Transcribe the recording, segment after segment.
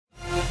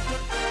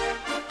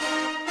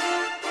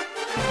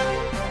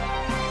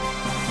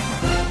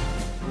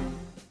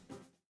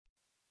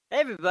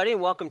everybody, and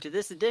welcome to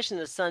this edition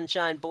of the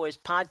Sunshine Boys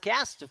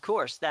podcast. Of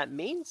course, that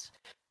means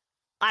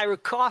Ira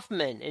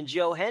Kaufman and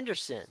Joe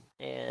Henderson.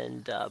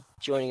 And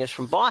joining us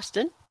from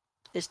Boston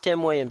is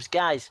Tim Williams.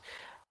 Guys,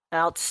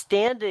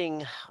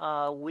 outstanding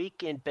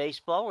week in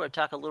baseball. We're going to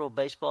talk a little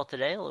baseball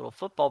today, a little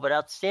football, but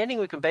outstanding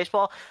week in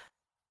baseball,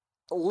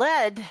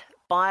 led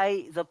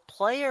by the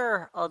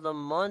player of the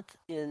month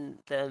in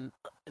the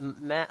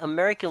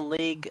American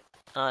League,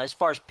 as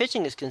far as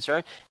pitching is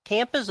concerned,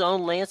 Tampa's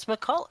own Lance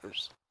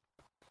McCullers.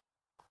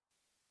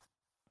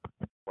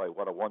 Boy,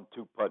 what a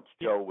 1-2 punch,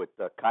 Joe, with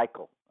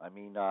Keuchel. I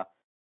mean, Joe,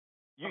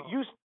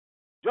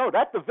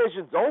 that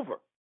division's over.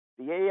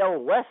 The AL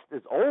West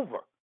is over.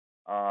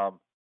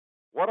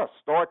 What a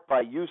start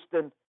by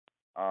Houston.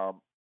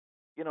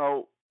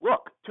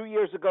 Look, 2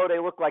 years ago they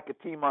looked like a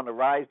team on the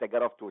rise. They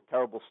got off to a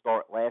terrible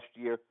start last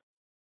year.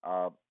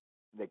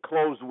 They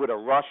closed with a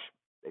rush.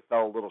 They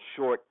fell a little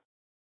short.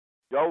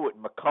 Joe, with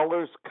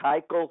McCullers,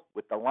 Keuchel,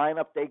 with the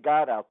lineup they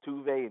got,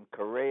 Altuve and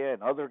Correa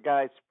and other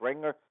guys,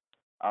 Springer.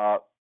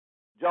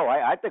 Joe,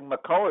 I think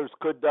McCullers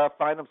could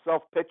find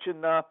himself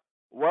pitching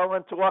well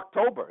into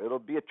October. It'll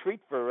be a treat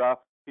for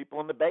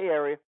people in the Bay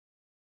Area.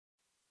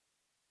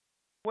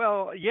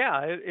 Well,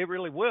 yeah, it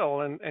really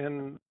will.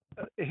 And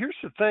here's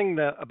the thing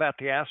about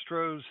the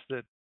Astros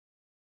that,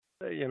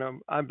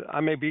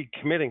 I may be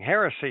committing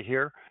heresy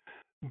here,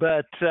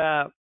 but,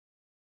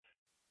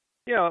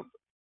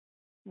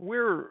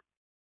 we're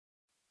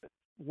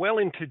well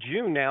into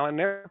June now, and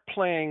they're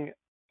playing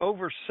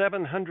over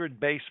 700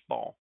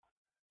 baseball.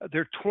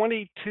 They're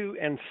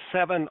 22-7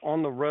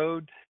 on the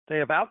road. They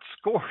have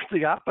outscored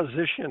the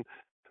opposition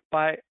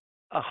by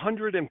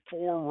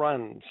 104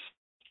 runs.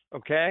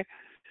 Okay?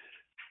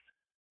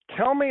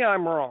 Tell me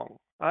I'm wrong.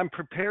 I'm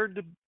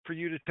prepared for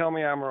you to tell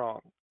me I'm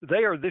wrong.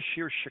 They are this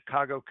year's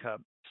Chicago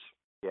Cubs.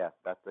 Yeah,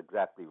 that's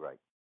exactly right.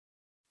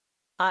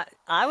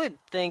 I would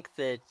think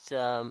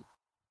that,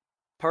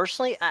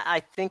 personally,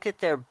 I think that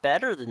they're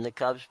better than the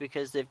Cubs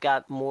because they've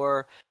got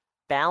more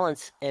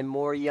balance and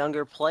more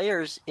younger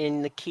players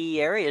in the key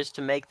areas to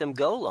make them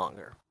go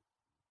longer.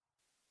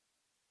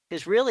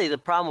 Because really the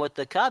problem with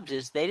the Cubs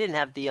is they didn't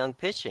have the young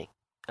pitching.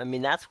 I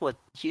mean, that's what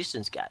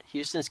Houston's got.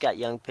 Houston's got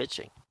young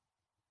pitching.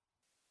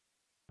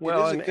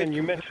 Well, and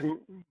you mentioned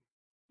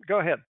 – go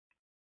ahead.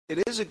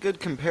 It is a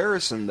good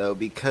comparison, though,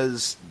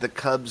 because the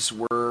Cubs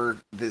were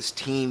this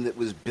team that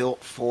was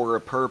built for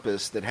a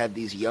purpose, that had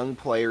these young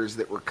players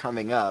that were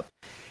coming up,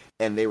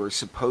 and they were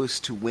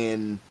supposed to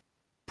win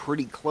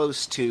pretty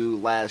close to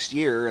last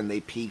year, and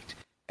they peaked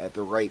at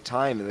the right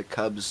time, and the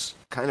Cubs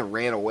kind of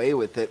ran away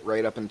with it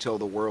right up until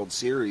the World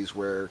Series,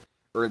 or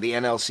the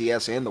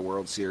NLCS and the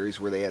World Series,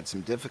 where they had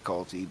some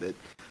difficulty, but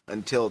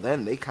until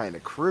then, they kind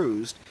of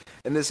cruised.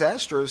 And this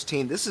Astros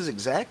team, this is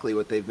exactly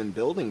what they've been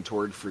building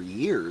toward for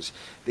years.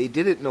 They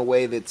did it in a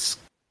way that's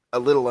a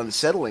little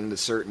unsettling to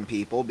certain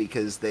people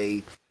because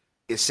they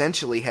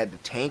essentially had to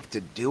tank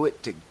to do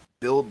it, to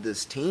build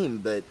this team,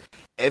 but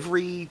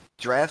every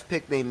draft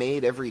pick they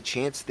made, every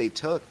chance they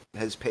took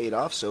has paid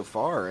off so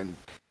far, and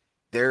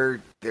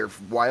they're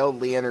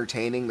wildly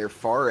entertaining. They're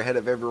far ahead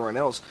of everyone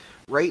else.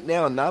 Right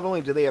now, not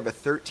only do they have a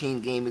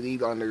 13-game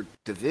lead on their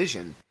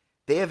division,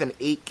 they have an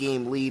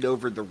 8-game lead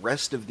over the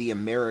rest of the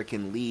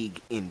American League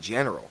in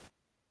general.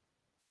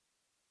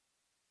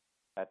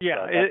 That's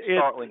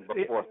startling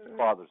before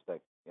Father's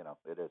Day.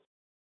 It is.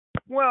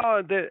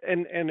 Well,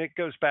 and it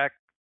goes back,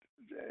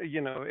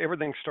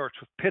 everything starts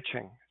with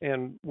pitching.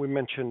 And we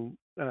mentioned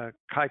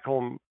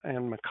Keuchel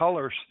and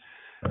McCullers.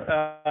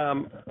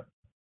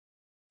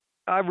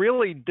 I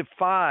really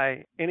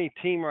defy any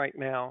team right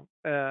now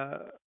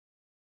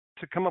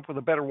to come up with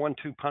a better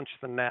 1-2 punch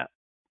than that.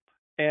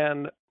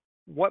 And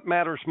what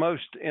matters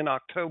most in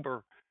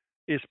October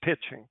is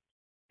pitching.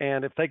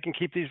 And if they can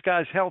keep these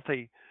guys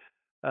healthy,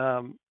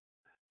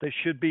 they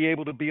should be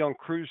able to be on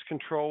cruise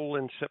control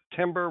in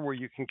September, where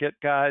you can get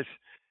guys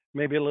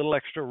maybe a little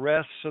extra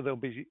rest so they'll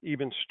be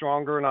even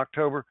stronger in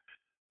October.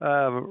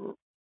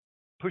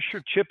 Push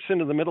your chips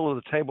into the middle of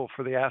the table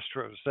for the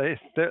Astros.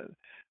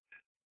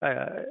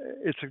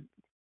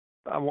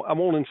 I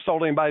won't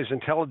insult anybody's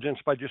intelligence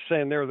by just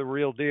saying they're the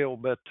real deal,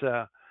 but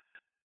I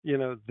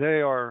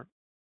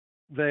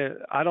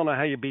don't know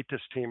how you beat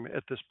this team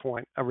at this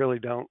point. I really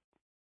don't.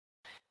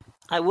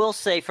 I will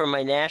say for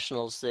my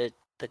Nationals that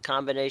the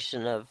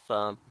combination of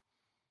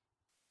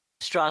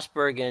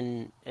Strasburg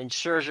and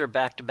Scherzer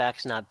back-to-back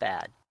is not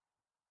bad.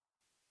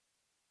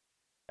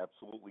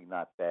 Absolutely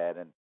not bad.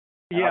 And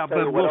yeah,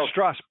 but will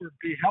Strasburg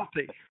be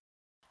healthy?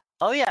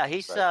 Oh, yeah.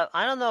 He's. Right.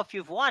 I don't know if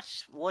you've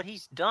watched. What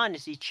he's done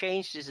is he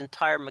changed his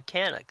entire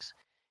mechanics.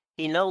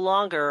 He no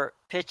longer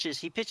pitches.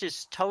 He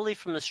pitches totally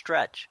from the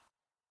stretch.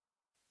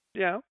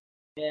 Yeah.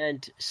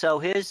 And so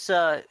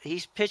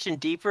he's pitching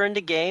deeper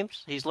into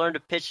games. He's learned to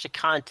pitch to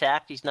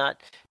contact. He's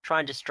not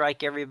trying to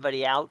strike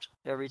everybody out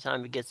every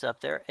time he gets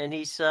up there. And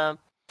he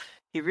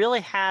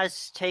really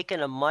has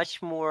taken a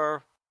much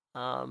more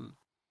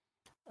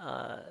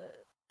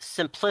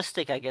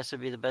simplistic, I guess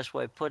would be the best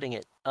way of putting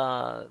it,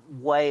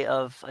 way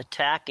of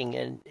attacking.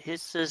 And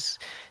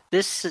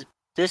this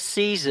this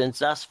season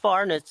thus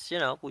far, and it's,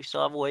 we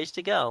still have a ways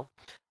to go,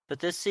 but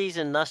this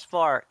season thus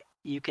far,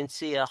 you can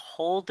see a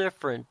whole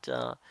different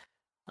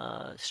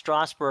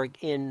Strasburg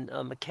in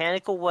a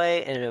mechanical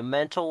way and in a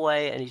mental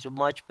way, and he's a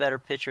much better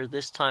pitcher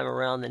this time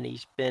around than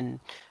he's been,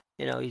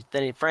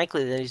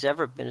 frankly, than he's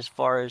ever been as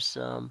far as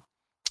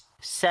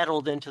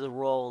settled into the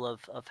role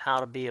of how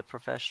to be a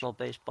professional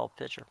baseball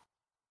pitcher.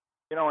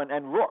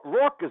 And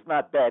Rourke is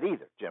not bad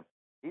either, Jim.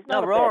 He's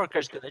not Rourke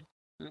is good.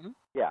 Mm-hmm.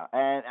 Yeah,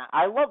 and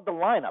I love the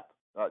lineup.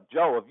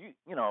 Joe, have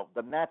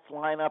the Nats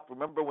lineup?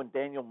 Remember when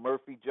Daniel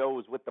Murphy, Joe,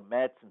 was with the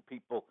Mets and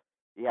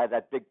he had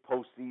that big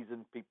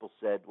postseason? People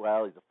said,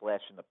 well, he's a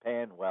flash in the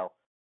pan. Well,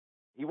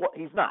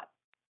 he's not.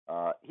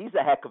 He's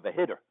a heck of a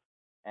hitter.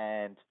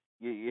 And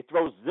you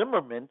throw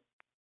Zimmerman,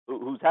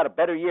 who's had a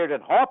better year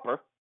than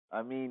Harper.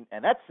 I mean,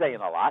 and that's saying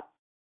a lot.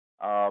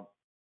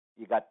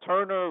 You got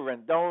Turner,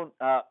 Rendon.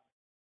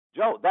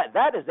 Joe,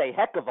 that is a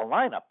heck of a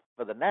lineup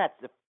for the Nats.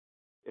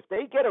 If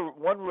they get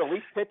one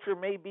relief pitcher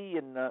maybe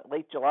in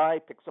late July,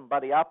 pick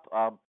somebody up,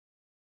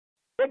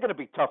 they're going to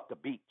be tough to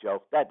beat,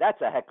 Joe.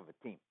 That's a heck of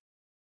a team.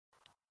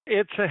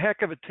 It's a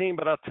heck of a team,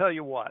 but I'll tell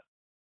you what,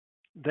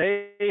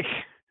 they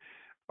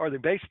are the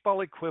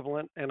baseball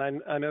equivalent, and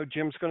I know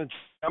Jim's going to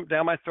jump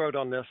down my throat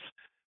on this,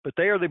 but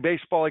they are the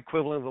baseball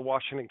equivalent of the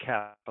Washington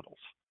Capitals.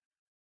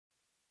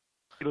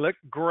 They look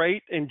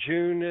great in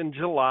June and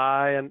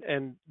July,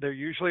 and they're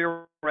usually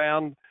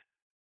around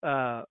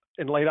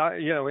in late,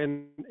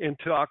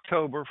 into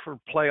October for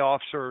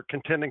playoffs or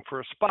contending for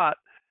a spot.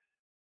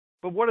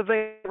 But what have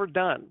they ever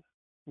done?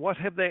 What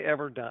have they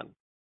ever done?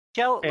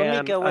 Joe,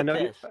 let me go with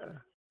this.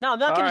 No, I'm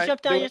not going to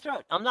jump down your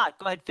throat. I'm not.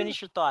 Go ahead,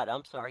 finish your thought.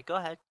 I'm sorry. Go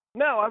ahead.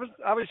 No,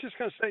 I was just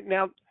going to say,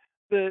 now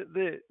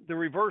the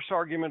reverse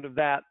argument of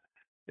that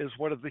is,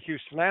 what have the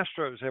Houston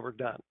Astros ever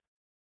done?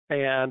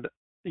 And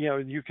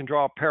you can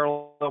draw a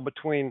parallel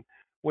between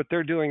what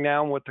they're doing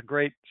now and what the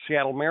great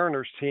Seattle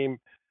Mariners team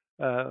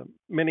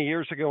many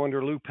years ago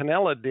under Lou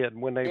Piniella did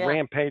when they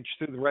rampaged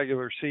through the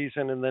regular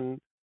season and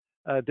then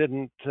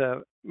didn't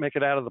make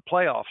it out of the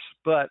playoffs.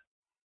 But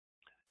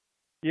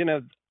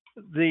the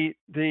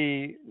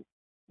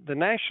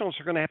Nationals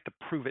are going to have to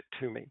prove it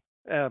to me,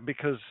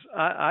 because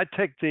I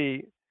take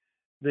the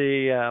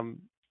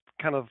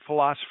kind of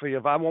philosophy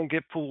of I won't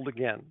get fooled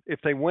again. If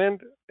they win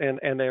and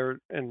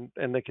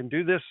they can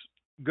do this,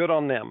 good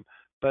on them.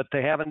 But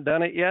they haven't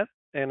done it yet,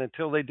 and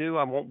until they do,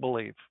 I won't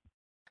believe.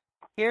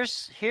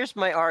 Here's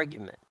my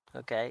argument.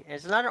 Okay,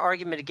 it's not an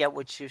argument to get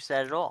what you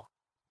said at all.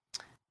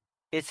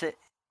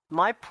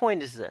 My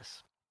point is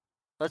this.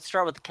 Let's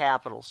start with the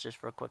Capitals just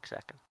for a quick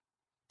second.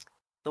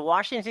 The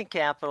Washington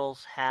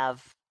Capitals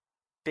have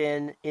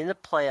been in the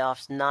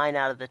playoffs 9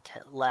 out of the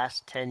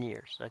last 10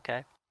 years,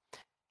 okay?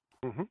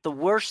 Mm-hmm. The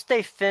worst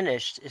they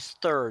finished is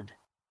third.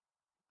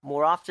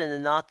 More often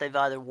than not, they've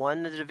either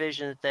won the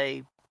division that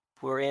they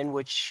were in,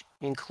 which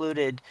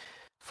included,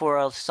 for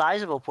a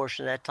sizable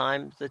portion of that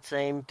time, the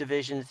same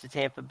division that the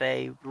Tampa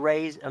Bay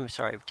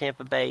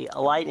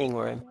Lightning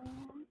were in,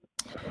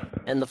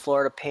 and the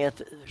Florida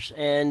Panthers.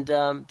 And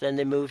then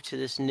they moved to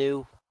this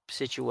new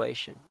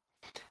situation.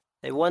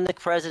 They won the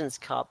President's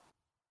Cup.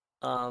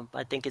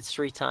 I think it's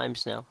 3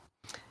 times now.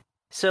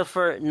 So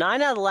for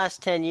 9 out of the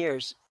last 10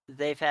 years,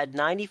 they've had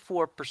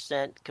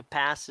 94%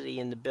 capacity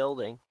in the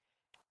building.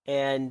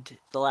 And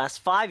the last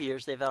 5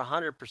 years, they've had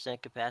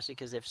 100% capacity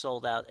because they've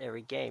sold out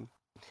every game.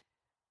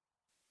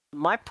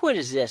 My point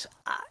is this.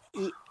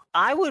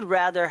 I would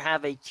rather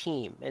have a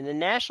team, and the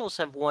Nationals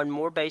have won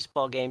more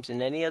baseball games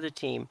than any other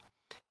team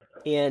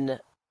in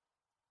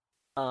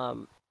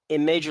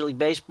Major League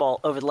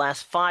Baseball over the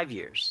last 5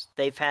 years.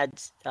 They've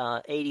had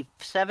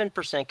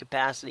 87%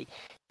 capacity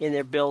in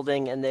their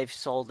building, and they've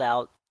sold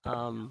out.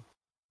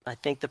 I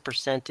think the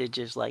percentage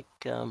is like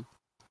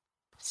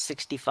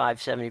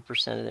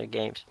 65-70% of their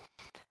games.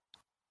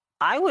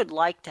 I would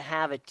like to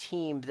have a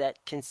team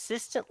that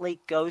consistently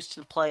goes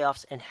to the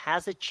playoffs and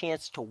has a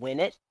chance to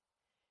win it,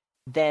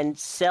 then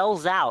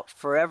sells out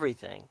for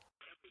everything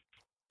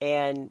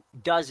and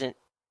doesn't,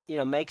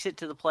 makes it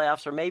to the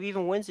playoffs or maybe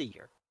even wins a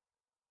year.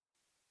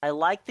 I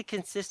like the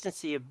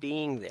consistency of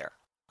being there.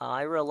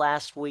 Ira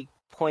last week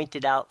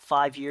pointed out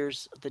 5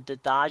 years the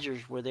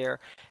Dodgers were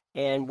there,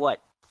 and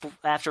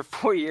after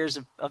 4 years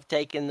of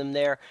taking them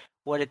there,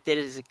 what it did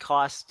is it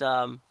cost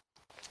Don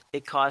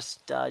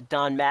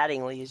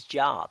Mattingly his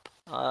job.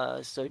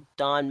 So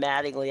Don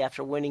Mattingly,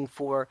 after winning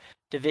 4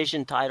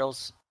 division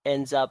titles,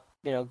 ends up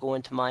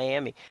going to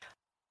Miami.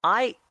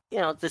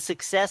 The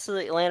success of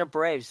the Atlanta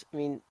Braves. I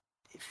mean,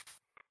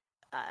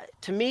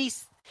 to me,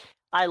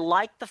 I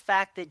like the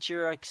fact that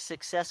you're a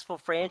successful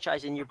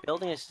franchise and you're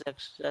building a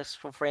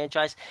successful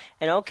franchise.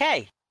 And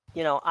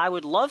I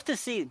would love to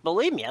see,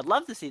 believe me, I'd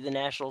love to see the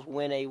Nationals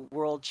win a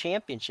world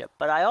championship.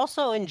 But I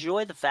also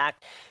enjoy the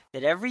fact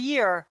that every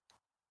year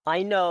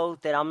I know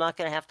that I'm not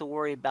going to have to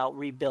worry about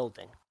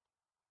rebuilding.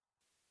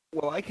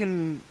 Well, I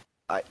can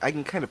I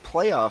can kind of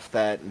play off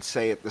that and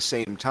say at the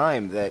same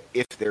time that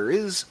if there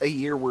is a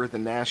year where the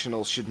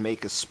Nationals should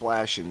make a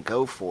splash and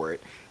go for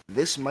it,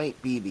 this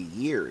might be the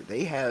year.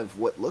 They have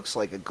what looks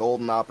like a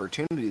golden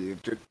opportunity.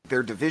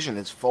 Their division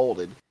has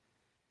folded.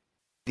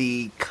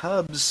 The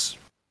Cubs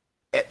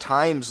at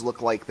times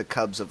look like the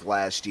Cubs of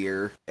last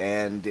year,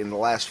 and in the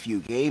last few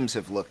games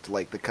have looked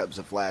like the Cubs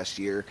of last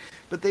year,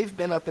 but they've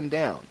been up and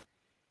down.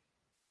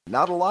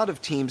 Not a lot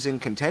of teams in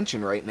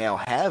contention right now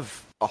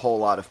have a whole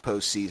lot of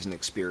postseason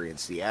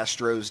experience. The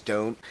Astros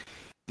don't.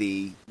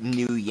 The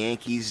new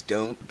Yankees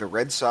don't. The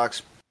Red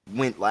Sox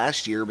went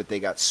last year, but they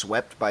got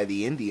swept by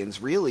the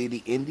Indians. Really,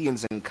 the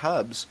Indians and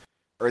Cubs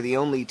are the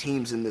only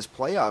teams in this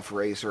playoff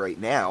race right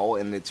now,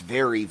 and it's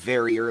very,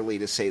 very early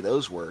to say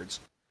those words,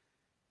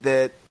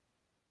 that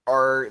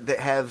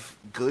have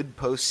good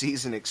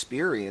postseason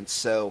experience.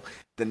 So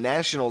the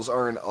Nationals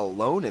aren't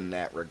alone in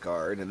that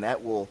regard, and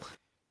that will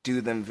do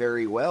them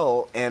very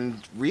well.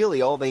 And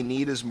really, all they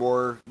need is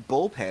more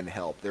bullpen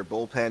help. Their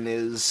bullpen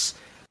is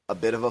a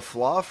bit of a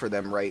flaw for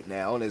them right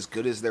now, and as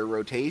good as their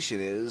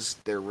rotation is,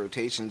 their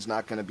rotation's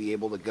not going to be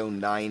able to go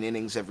 9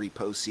 innings every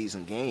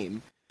postseason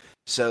game.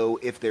 So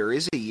if there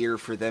is a year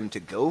for them to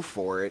go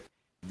for it,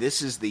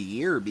 this is the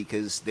year,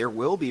 because there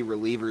will be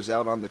relievers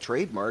out on the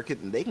trade market,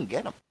 and they can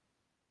get them.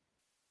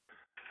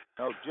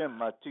 No, Jim,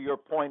 to your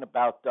point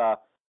about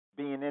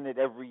being in it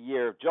every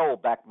year, Joe will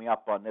back me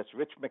up on this.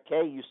 Rich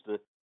McKay used to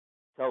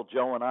tell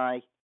Joe and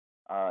I,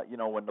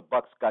 when the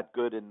Bucks got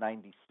good in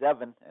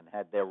 '97 and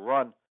had their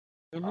run,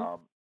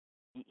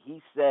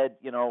 he said,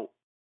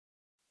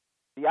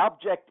 the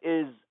object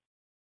is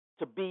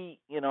to be,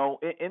 in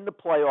the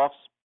playoffs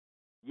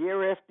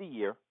year after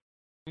year,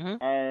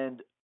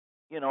 and,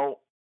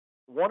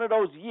 one of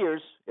those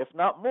years, if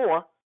not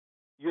more,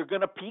 you're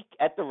going to peak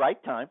at the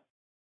right time.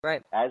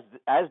 Right. As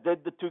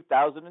did the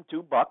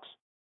 2002 Bucks,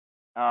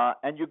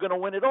 and you're going to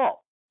win it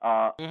all.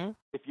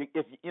 If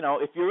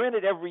you're in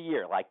it every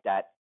year like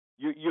that,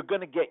 you're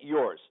going to get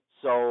yours.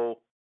 So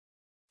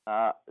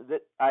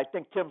I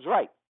think Tim's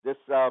right. This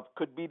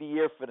could be the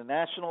year for the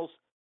Nationals.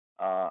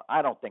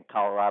 I don't think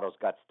Colorado's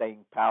got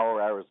staying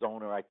power.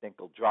 Arizona, I think,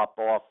 will drop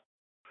off.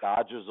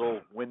 Dodgers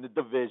will win the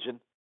division,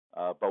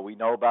 but we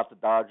know about the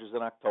Dodgers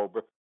in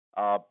October.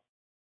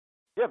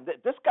 Yeah,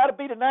 this got to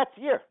be the Nats'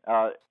 year.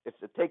 If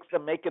it takes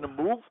them making a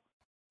move,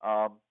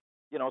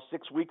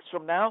 6 weeks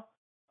from now,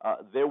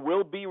 there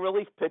will be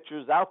relief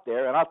pitchers out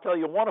there, and I'll tell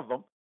you one of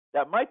them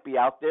that might be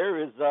out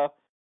there is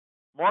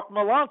Mark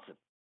Melancon.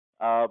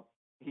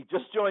 He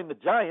just joined the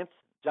Giants.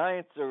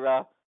 Giants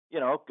are,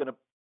 going to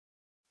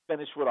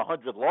finish with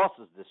 100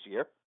 losses this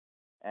year,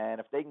 and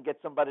if they can get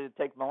somebody to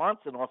take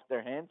Melancon off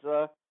their hands,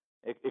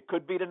 it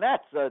could be the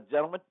Nats,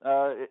 gentlemen.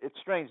 It's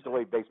strange the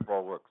way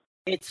baseball works.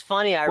 It's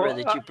funny, Ira,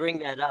 that you bring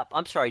that up.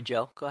 I'm sorry,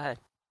 Joe. Go ahead.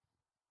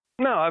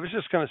 No, I was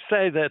just going to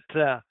say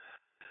that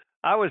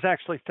I was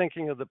actually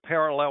thinking of the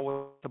parallel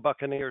with the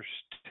Buccaneers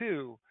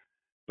too.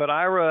 But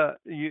Ira,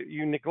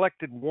 you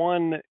neglected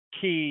one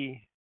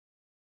key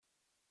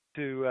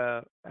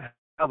to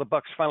how the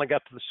Bucs finally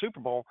got to the Super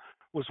Bowl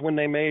was when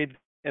they made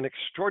an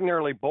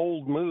extraordinarily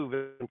bold move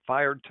and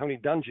fired Tony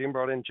Dungy and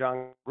brought in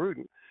John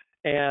Gruden.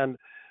 And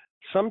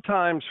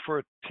sometimes for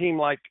a team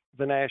like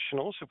the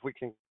Nationals, if we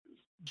can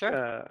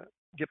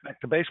get back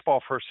to baseball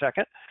for a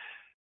second,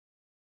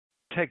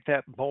 take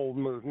that bold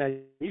move. Now,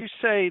 you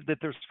say that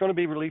there's going to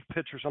be relief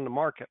pitchers on the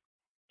market.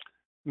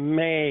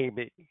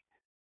 Maybe.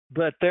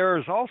 But there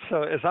is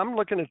also, as I'm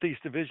looking at these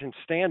division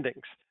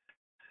standings,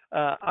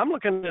 I'm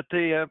looking at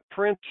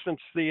for instance,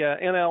 the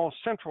NL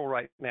Central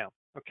right now,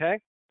 okay?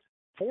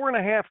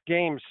 4.5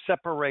 games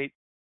separate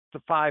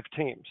the 5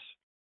 teams,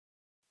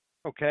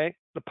 okay?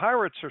 The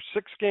Pirates are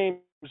 6 games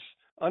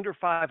under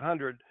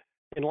 500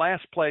 in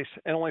last place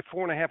and only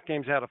 4.5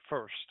 games out of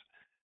first.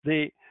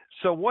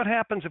 So what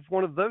happens if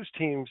one of those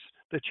teams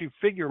that you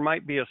figure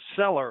might be a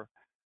seller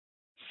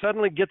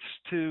suddenly gets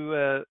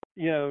to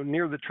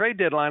near the trade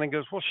deadline and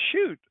goes, well,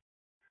 shoot,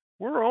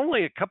 we're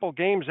only a couple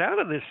games out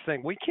of this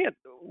thing. We can't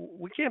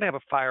have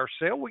a fire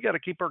sale. We got to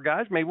keep our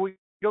guys. Maybe we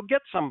go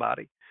get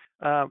somebody.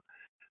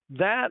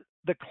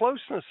 The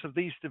closeness of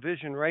these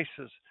division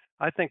races,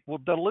 I think, will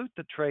dilute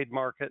the trade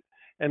market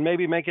and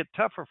maybe make it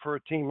tougher for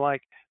a team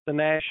like the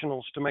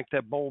Nationals to make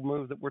that bold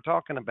move that we're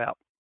talking about.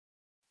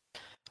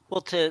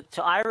 Well, to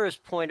Ira's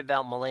point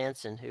about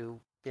Melancon, who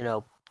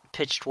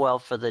pitched well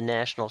for the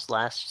Nationals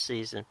last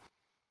season,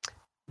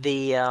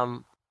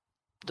 the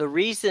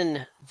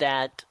reason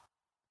that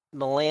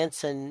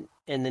Melancon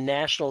and the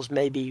Nationals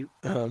may be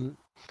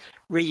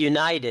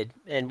reunited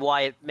and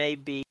why it may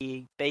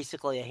be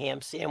basically a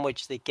ham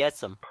sandwich that gets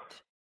them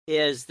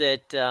is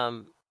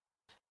that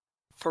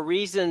for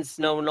reasons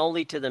known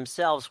only to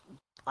themselves,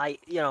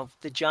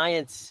 the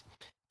Giants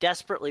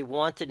desperately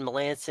wanted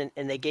Melancon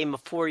and they gave him a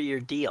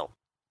 4-year deal.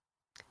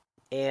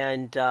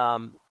 And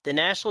the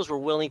Nationals were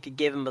willing to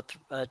give him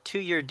a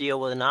 2-year deal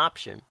with an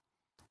option.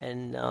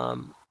 And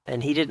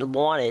he didn't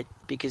want it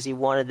because he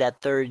wanted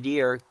that 3rd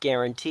year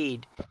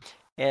guaranteed.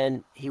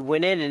 And he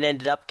went in and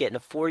ended up getting a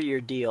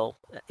 4-year deal.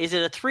 Is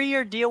it a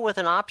 3-year deal with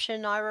an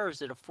option, Ira, or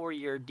is it a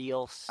 4-year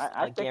deal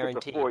I think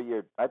guaranteed? It's a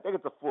 4-year. I think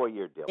it's a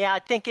 4-year deal. Yeah, I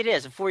think it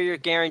is a 4-year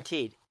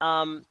guaranteed.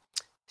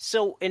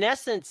 So in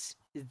essence,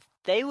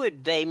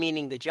 they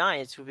meaning the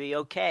Giants, would be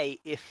okay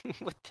if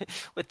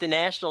with the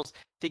Nationals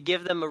to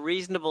give them a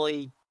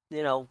reasonably,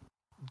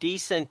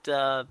 decent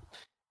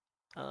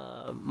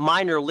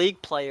minor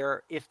league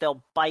player if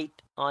they'll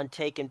bite on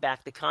taking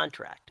back the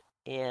contract.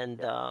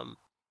 And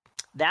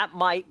that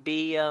might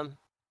be,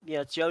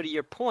 Joe, to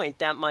your point,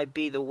 that might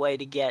be the way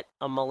to get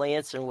a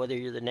Melancon, whether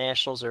you're the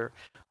Nationals or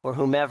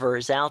whomever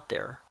is out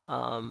there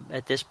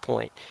at this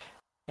point.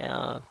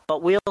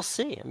 But we'll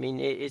see. I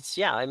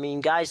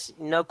mean, guys,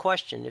 no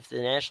question. If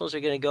the Nationals are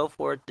going to go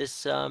for it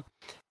this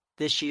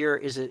year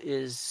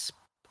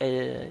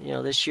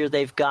this year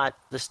they've got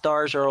the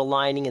stars are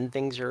aligning and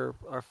things are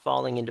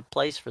falling into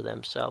place for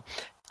them. So,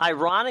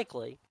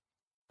 ironically,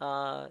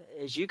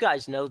 as you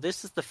guys know,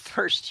 this is the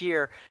first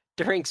year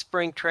during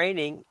spring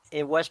training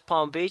in West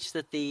Palm Beach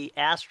that the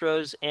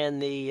Astros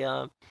and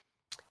the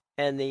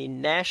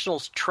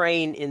Nationals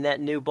train in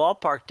that new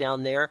ballpark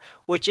down there,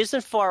 which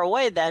isn't far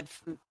away. That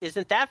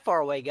isn't that far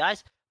away,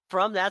 guys.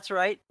 That's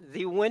right,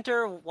 the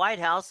winter White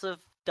House of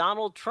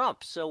Donald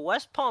Trump. So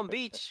West Palm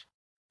Beach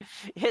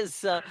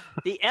is the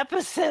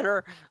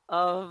epicenter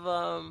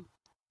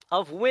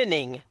of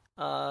winning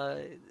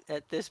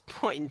at this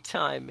point in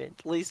time,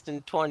 at least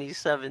in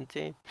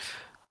 2017.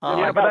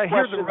 Yeah, but I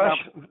hear the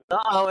Russians.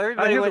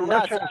 Everybody went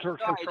nuts.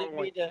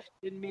 Sorry,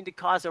 didn't mean to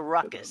cause a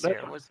ruckus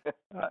here. I was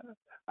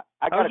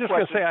just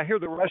going to say, I hear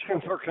the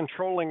Russians are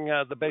controlling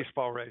the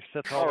baseball race.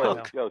 That's all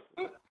I know.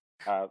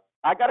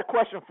 I got a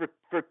question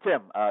for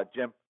Tim,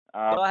 Jim.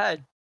 Go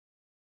ahead.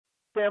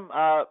 Tim,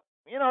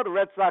 the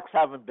Red Sox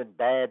haven't been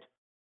bad.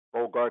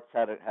 Bogarts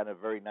had a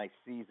very nice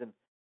season.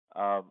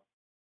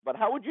 But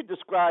how would you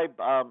describe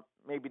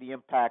maybe the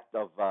impact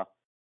of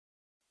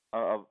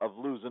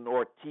losing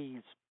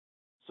Ortiz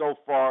so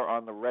far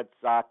on the Red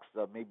Sox,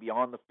 maybe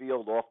on the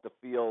field, off the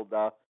field?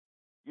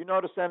 You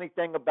notice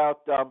anything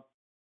about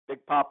Big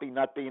Papi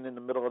not being in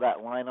the middle of that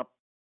lineup?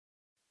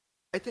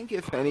 I think,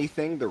 if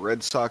anything, the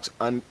Red Sox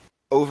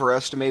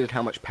overestimated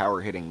how much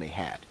power hitting they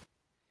had.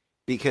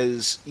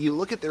 Because you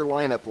look at their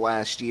lineup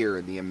last year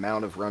and the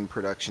amount of run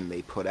production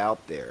they put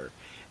out there,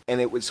 and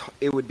it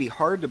would be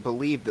hard to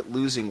believe that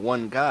losing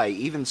one guy,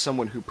 even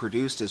someone who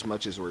produced as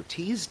much as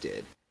Ortiz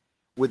did,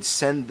 would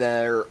send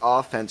their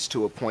offense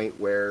to a point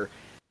where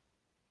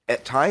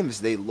at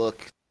times they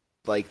look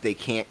like they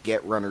can't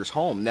get runners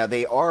home. Now,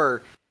 they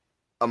are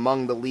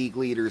among the league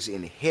leaders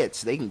in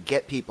hits. They can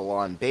get people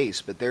on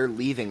base, but they're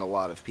leaving a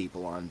lot of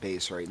people on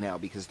base right now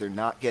because they're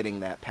not getting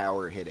that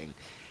power hitting.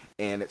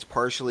 And it's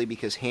partially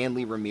because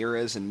Hanley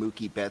Ramirez and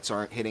Mookie Betts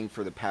aren't hitting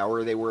for the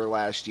power they were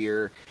last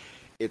year.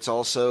 It's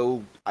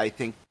also, I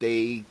think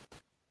they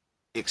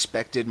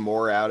expected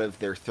more out of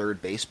their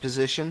third base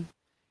position.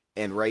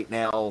 And right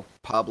now,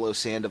 Pablo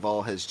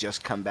Sandoval has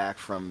just come back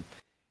from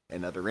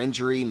another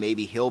injury.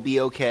 Maybe he'll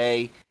be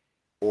okay.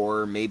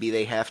 Or maybe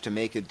they have to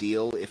make a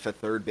deal if a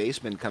third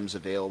baseman comes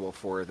available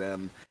for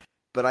them.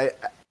 But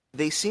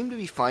they seem to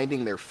be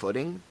finding their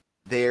footing.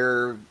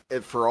 They're,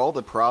 for all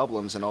the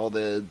problems and all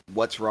the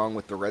what's wrong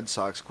with the Red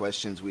Sox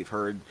questions we've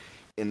heard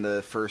in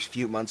the first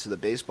few months of the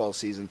baseball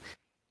season,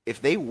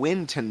 if they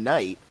win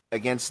tonight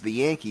against the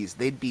Yankees,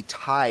 they'd be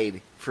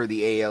tied for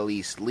the AL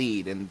East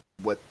lead in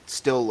what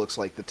still looks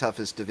like the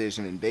toughest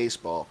division in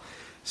baseball.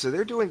 So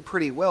they're doing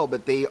pretty well,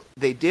 but they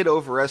did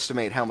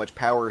overestimate how much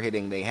power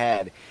hitting they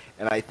had,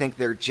 and I think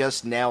they're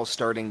just now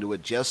starting to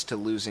adjust to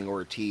losing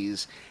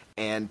Ortiz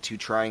and to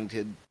trying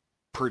to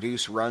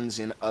produce runs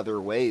in other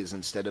ways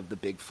instead of the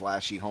big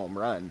flashy home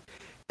run.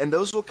 And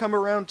those will come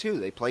around too.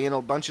 They play in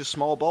a bunch of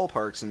small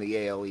ballparks in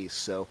the AL East,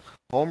 so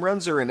home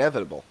runs are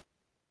inevitable.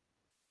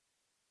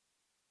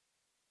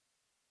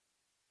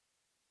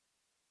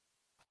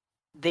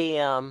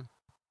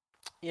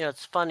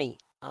 It's funny.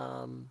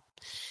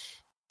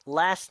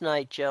 Last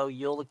night, Joe,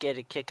 you'll get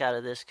a kick out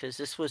of this because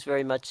this was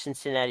very much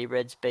Cincinnati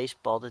Reds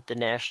baseball that the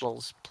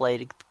Nationals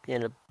played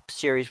in a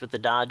series with the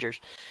Dodgers.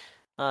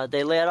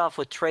 They led off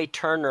with Trey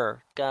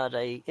Turner, got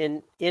a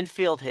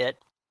infield hit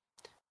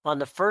on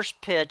the first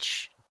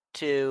pitch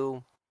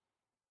to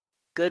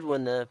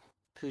Goodwin,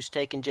 who's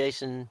taken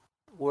Jason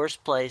Worth's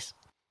place.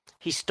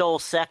 He stole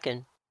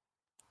second.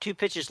 2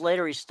 pitches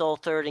later, he stole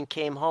third and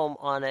came home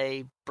on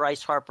a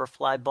Bryce Harper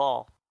fly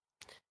ball.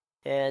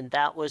 And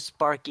that was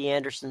Sparky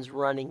Anderson's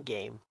running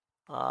game.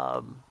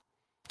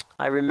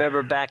 I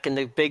remember back in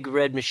the Big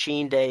Red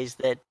Machine days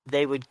that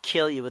they would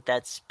kill you with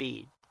that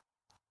speed.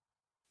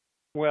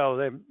 Well,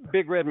 the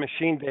Big Red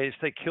Machine days,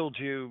 they killed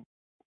you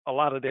a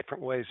lot of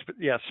different ways. But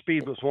yeah,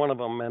 speed was one of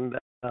them.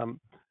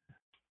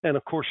 And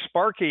of course,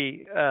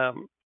 Sparky,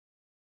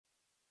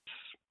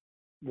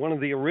 one of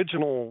the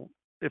original,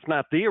 if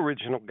not the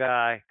original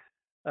guy,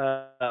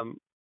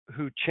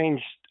 who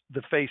changed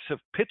the face of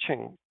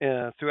pitching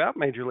throughout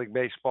Major League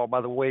Baseball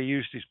by the way he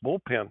used his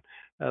bullpen.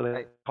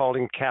 They called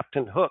him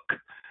Captain Hook.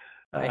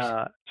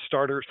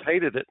 Starters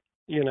hated it,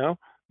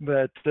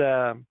 but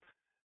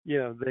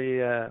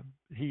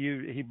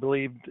he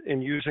believed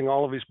in using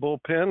all of his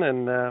bullpen,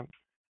 and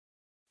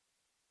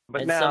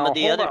but and now some of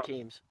the other on.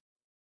 teams.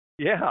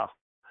 Yeah.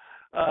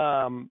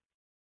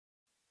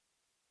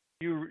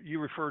 You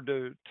referred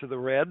to the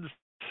Reds.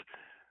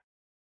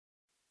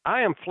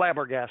 I am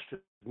flabbergasted,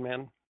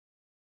 man.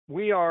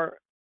 We are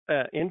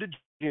into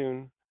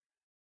June,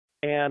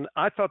 and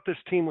I thought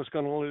this team was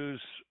going to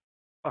lose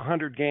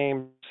 100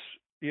 games,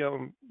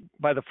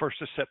 by the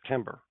 1st of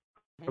September.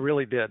 I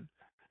really did.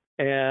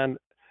 And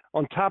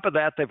on top of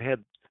that, they've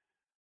had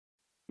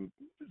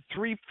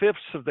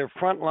 3/5 of their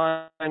front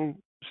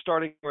line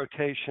starting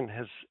rotation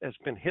has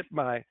been hit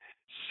by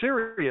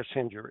serious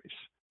injuries.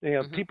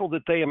 People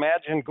that they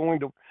imagine going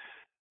to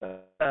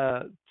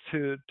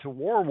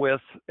war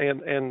with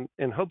and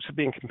in hopes of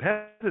being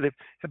competitive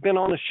have been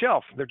on the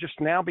shelf. They're just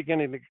now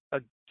beginning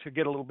to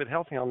get a little bit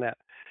healthy on that,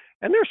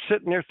 and they're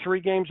sitting there 3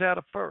 games out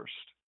of first.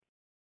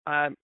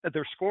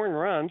 They're scoring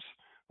runs.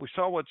 We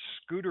saw what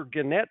Scooter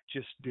Gannett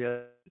just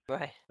did.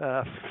 Right.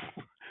 I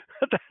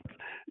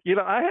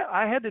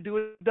had to do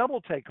a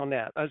double take on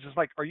that. I was just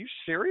like, are you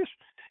serious?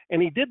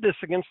 And he did this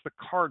against the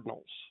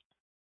Cardinals.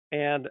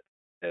 And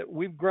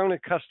we've grown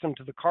accustomed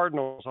to the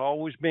Cardinals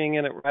always being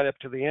in it right up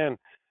to the end.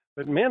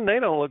 But, man, they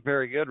don't look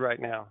very good right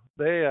now.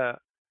 That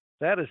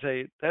is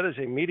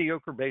a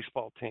mediocre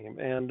baseball team.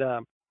 And,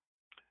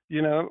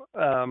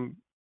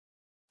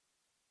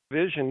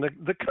 division,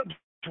 the Cubs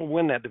will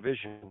win that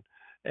division.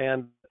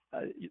 And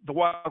the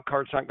wild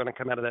card's not going to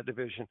come out of that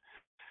division.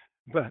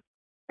 But,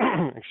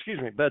 excuse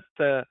me, but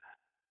the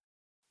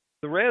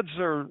Reds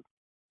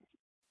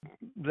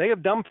they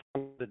have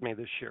dumbfounded me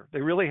this year.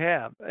 They really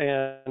have.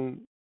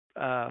 And,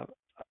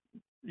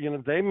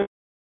 they made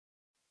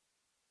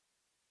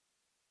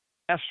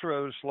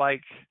Astros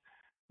like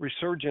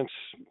resurgence,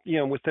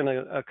 within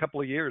a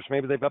couple of years.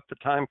 Maybe they've upped the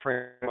time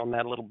frame on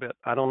that a little bit.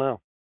 I don't know.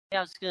 Yeah,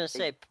 I was going to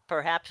say,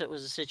 perhaps it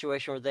was a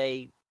situation where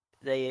they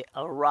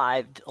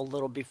arrived a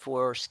little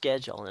before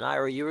schedule. And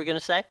Ira, you were going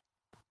to say?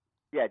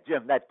 Yeah,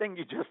 Jim, that thing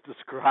you just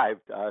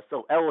described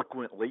so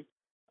eloquently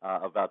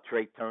about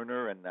Trey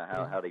Turner and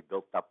how they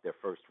built up their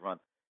first run.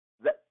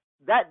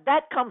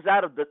 That comes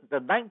out of the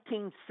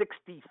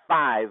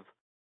 1965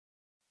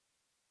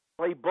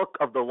 playbook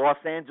of the Los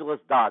Angeles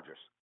Dodgers.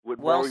 With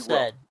Well Rory said.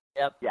 Williams.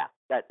 Yep. Yeah,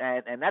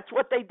 and that's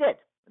what they did.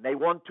 And they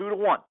won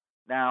 2-1.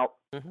 Now,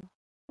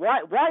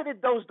 why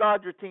did those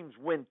Dodger teams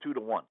win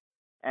 2-1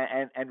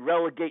 and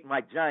relegate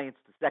my Giants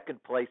to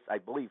second place, I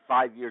believe,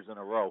 5 years in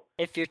a row?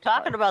 If you're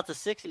talking about the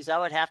 60s, I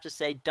would have to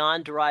say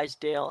Don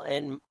Drysdale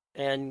and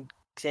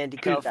Sandy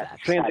Koufax.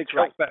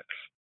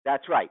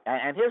 That's right.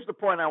 And here's the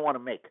point I want to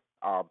make.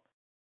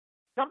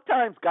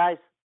 Sometimes, guys,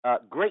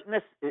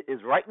 greatness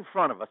is right in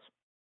front of us,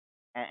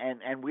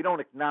 and we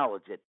don't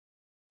acknowledge it.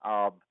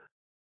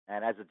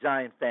 And as a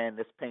Giant fan,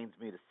 this pains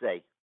me to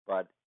say,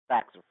 but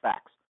facts are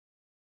facts.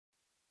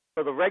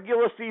 For the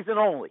regular season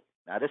only.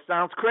 Now, this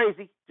sounds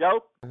crazy.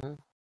 Joe, you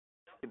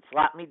can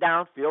slap me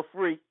down. Feel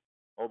free,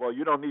 although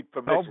you don't need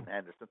permission,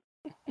 Henderson.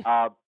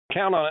 Count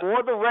on it.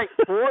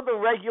 For the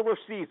regular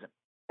season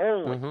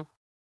only,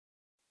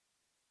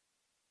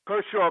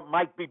 Kershaw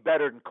might be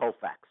better than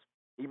Koufax.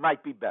 He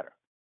might be better.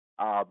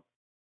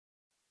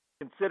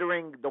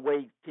 Considering the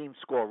way teams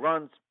score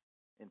runs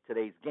in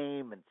today's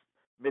game and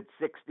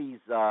mid-60s,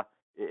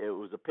 it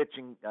was a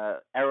pitching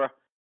era.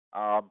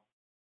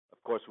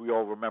 Of course, we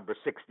all remember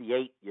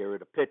 68, year of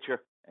the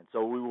pitcher, and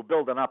so we were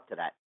building up to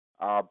that.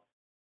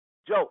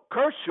 Joe,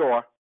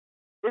 Kershaw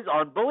is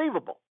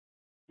unbelievable.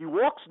 He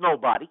walks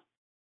nobody.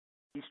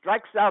 He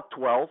strikes out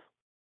 12.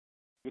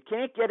 You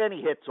can't get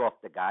any hits off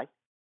the guy.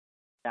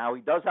 Now,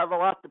 he does have a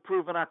lot to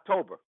prove in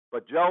October.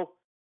 But, Joe,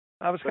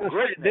 I was going to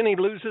say, then he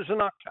loses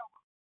in October.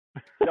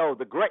 No,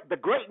 the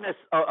greatness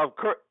of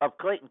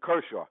Clayton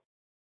Kershaw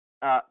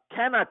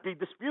cannot be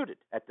disputed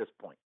at this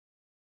point.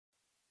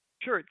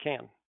 Sure it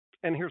can.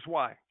 And here's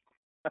why.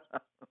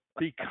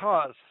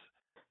 Because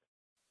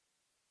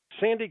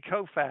Sandy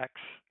Koufax,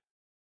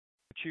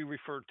 which you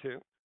referred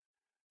to,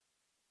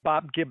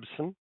 Bob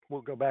Gibson,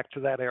 we'll go back to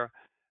that era,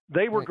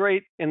 they were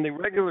great in the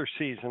regular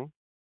season,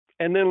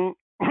 and then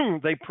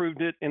they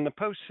proved it in the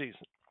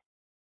postseason.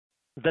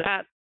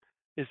 That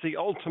is the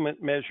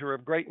ultimate measure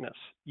of greatness.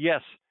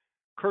 Yes,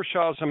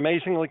 Kershaw is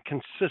amazingly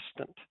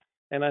consistent,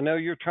 and I know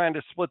you're trying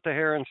to split the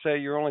hair and say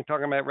you're only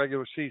talking about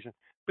regular season,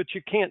 but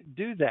you can't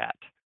do that.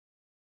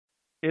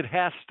 It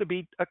has to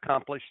be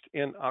accomplished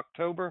in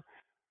October.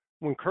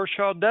 When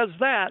Kershaw does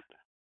that,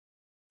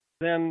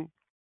 then,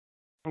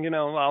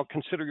 I'll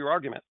consider your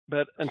argument.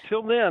 But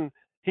until then,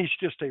 he's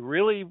just a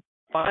really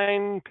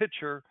fine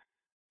pitcher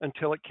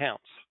until it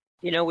counts.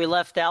 We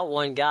left out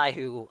one guy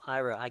who,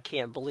 Ira, I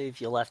can't believe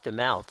you left him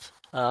out.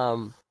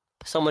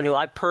 Someone who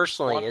I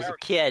personally, as a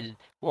kid,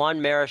 Juan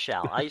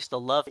Marichal. I used to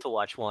love to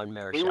watch Juan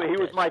Marichal. He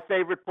was my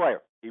favorite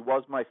player. He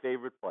was my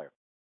favorite player.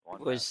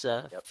 Was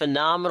a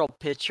phenomenal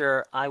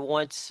pitcher. I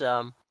once,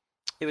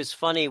 it was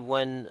funny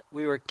when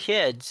we were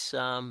kids,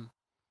 and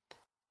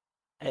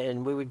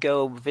we would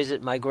go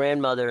visit my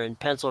grandmother in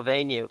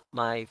Pennsylvania.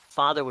 My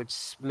father would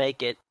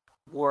make it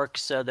work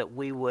so that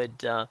we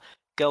would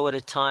go at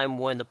a time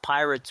when the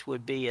Pirates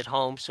would be at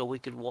home, so we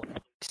could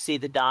see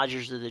the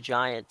Dodgers or the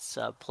Giants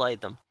play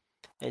them.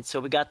 And so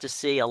we got to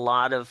see a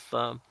lot of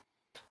Juan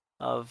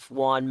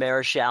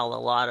Marichal, a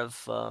lot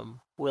of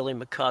Willie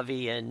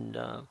McCovey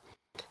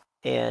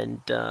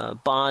and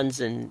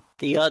Bonds and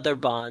the other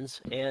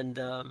Bonds and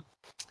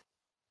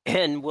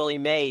Willie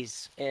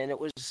Mays, and it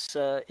was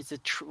a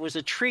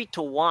treat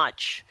to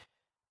watch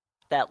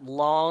that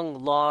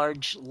long,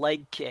 large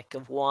leg kick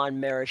of Juan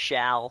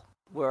Marichal,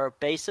 where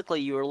basically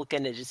you were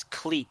looking at his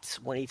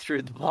cleats when he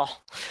threw the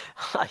ball.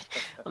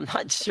 I'm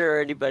not sure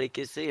anybody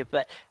can see it,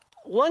 but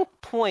one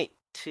point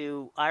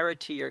to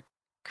your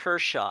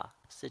Kershaw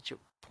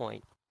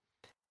point.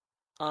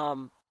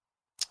 I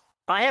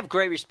have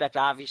great respect,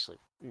 obviously,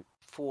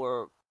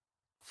 for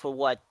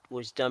what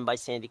was done by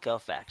Sandy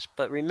Koufax,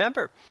 but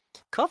remember,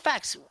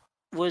 Koufax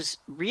was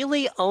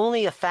really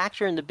only a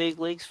factor in the big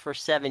leagues for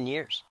 7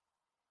 years.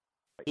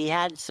 He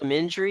had some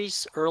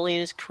injuries early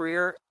in his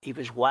career. He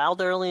was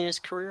wild early in his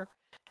career.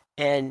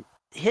 And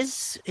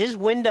his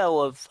window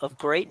of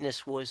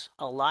greatness was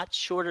a lot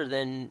shorter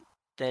than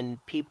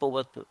people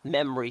with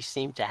memory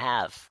seem to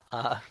have.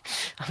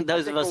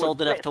 Those of us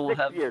old enough to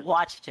have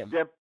watched him.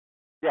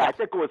 Yeah, I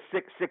think it was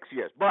six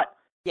years. But,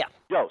 yeah,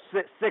 Joe,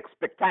 six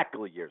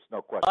spectacular years,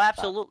 no question. Oh,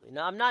 absolutely.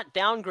 No, I'm not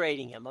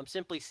downgrading him. I'm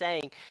simply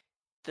saying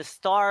the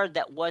star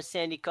that was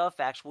Sandy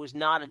Koufax was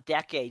not a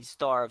decade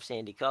star of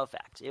Sandy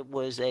Koufax. It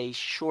was a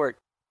short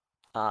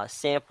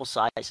sample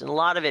size, and a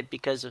lot of it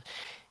because of,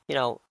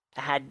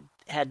 had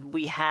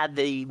we had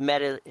the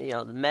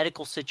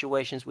medical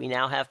situations we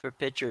now have for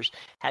pitchers,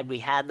 had we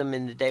had them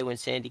in the day when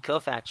Sandy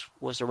Koufax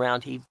was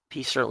around, he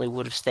certainly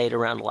would have stayed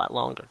around a lot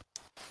longer.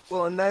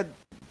 Well, and that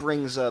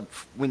brings up,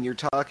 when you're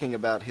talking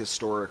about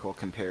historical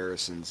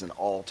comparisons and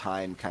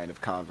all-time kind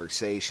of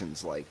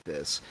conversations like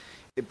this,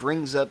 it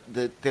brings up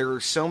that there are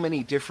so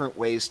many different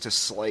ways to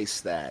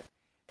slice that,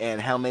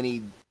 and how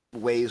many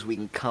ways we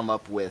can come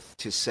up with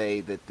to say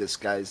that this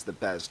guy's the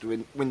best.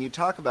 When you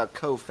talk about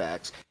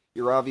Koufax,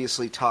 you're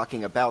obviously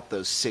talking about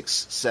those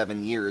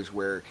 6-7 years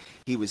where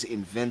he was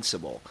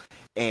invincible.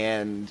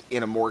 And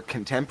in a more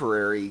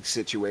contemporary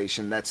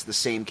situation, that's the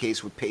same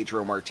case with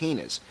Pedro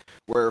Martinez,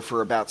 where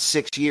for about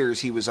 6 years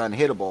he was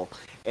unhittable,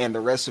 and the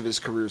rest of his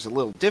career is a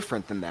little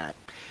different than that.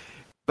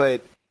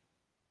 But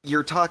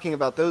you're talking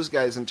about those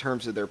guys in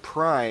terms of their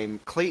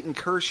prime. Clayton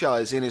Kershaw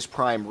is in his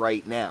prime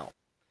right now.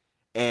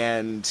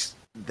 And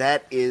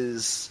that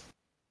is...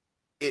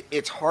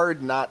 It's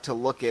hard not to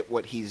look at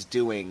what he's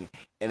doing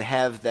and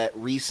have that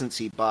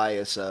recency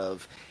bias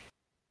of,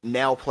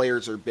 now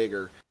players are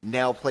bigger,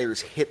 now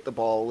players hit the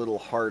ball a little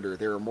harder.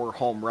 There are more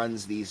home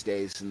runs these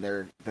days than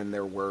there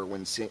were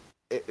when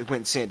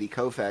Sandy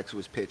Koufax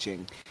was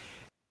pitching.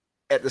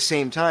 At the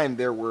same time,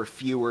 there were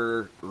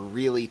fewer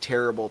really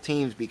terrible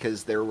teams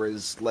because there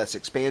was less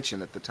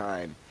expansion at the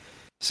time.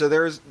 So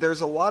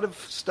there's a lot of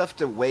stuff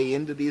to weigh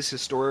into these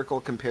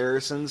historical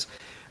comparisons,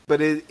 but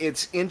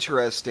it's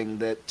interesting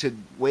that to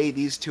weigh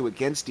these two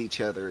against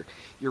each other,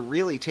 you're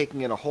really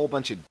taking in a whole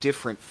bunch of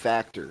different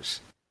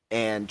factors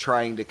and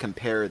trying to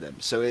compare them.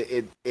 So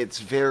it's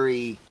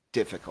very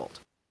difficult.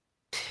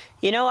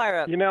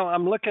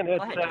 I'm looking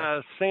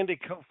at Sandy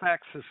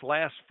Koufax's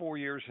last 4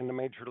 years in the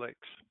major leagues.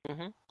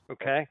 Mm-hmm.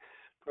 Okay,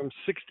 from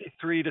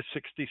 63 to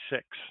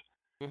 66.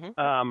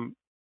 Mm-hmm.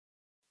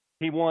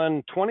 He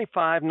won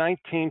 25,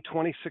 19,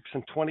 26,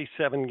 and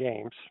 27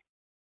 games.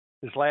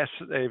 It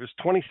was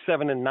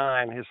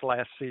 27-9 his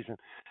last season.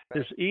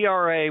 His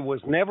ERA was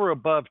never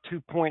above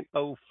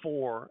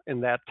 2.04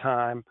 in that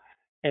time,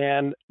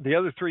 and the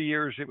other 3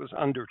 years it was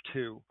under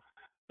 2.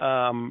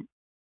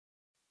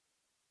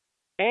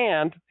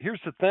 And here's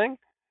the thing: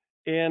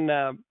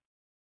 in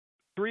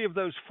 3 of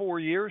those 4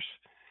 years,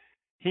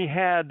 he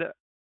had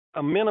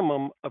a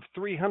minimum of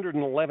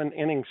 311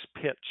 innings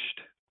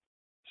pitched.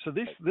 So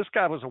this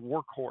guy was a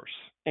workhorse,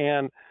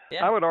 and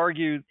I would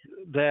argue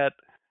that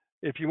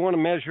if you want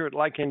to measure it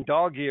like in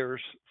dog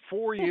years,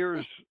 4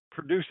 years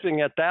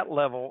producing at that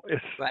level is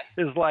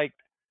like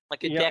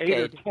a decade.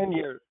 8 or 10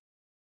 years.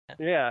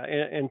 Yeah,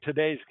 in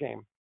today's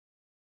game.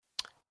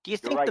 Do you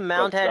think the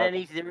mound had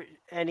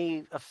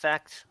any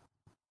effect?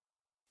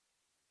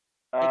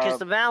 Because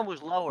the mound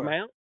was lower.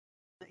 Mound?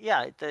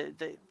 Yeah,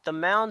 the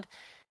mound.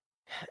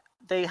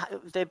 They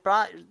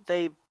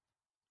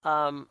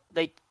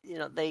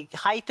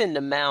heightened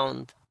the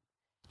mound.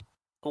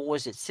 What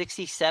was it,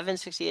 67,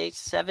 68,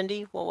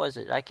 70? What was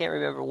it? I can't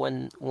remember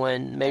when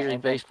Major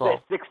League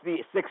Baseball.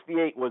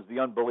 68 was the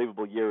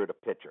unbelievable year of the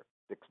pitcher.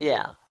 68.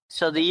 Yeah.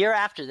 So the year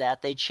after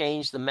that, they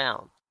changed the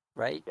mound,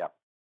 right? Yeah.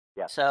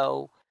 Yeah.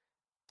 So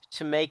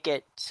to make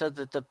it so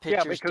that the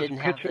pitchers didn't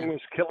have. Yeah, because pitching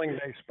was killing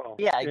baseball.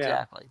 Yeah,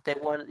 exactly. They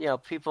wanted,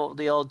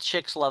 the old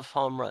chicks love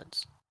home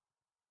runs.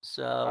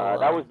 So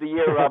that was the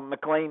year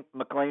McLean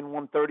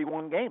won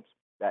 31 games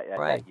that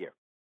year,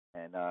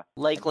 and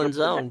Lakeland's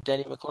own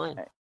Denny McLean.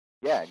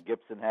 Yeah,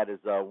 Gibson had his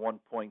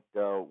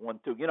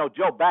 1.12.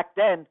 Joe, back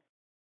then,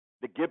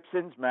 the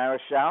Gibsons,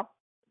 Marichal,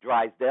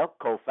 Drysdale,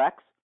 Koufax,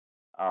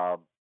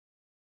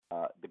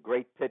 the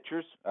great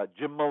pitchers,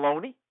 Jim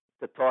Maloney,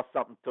 to toss toss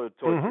something towards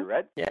you,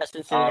 Red. Yeah,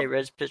 Cincinnati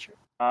Reds pitcher.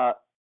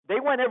 They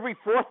went every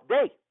fourth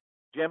day,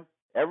 Jim.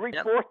 Every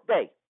fourth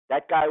day,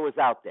 that guy was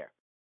out there.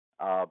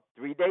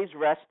 3 days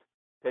rest,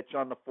 pitch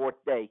on the fourth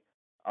day.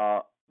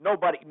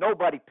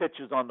 Nobody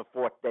pitches on the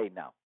fourth day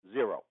now.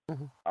 0.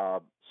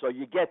 So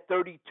you get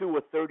 32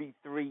 or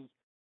 33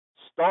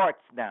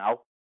 starts now,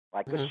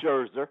 like a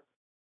Scherzer.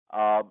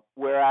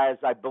 Whereas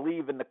I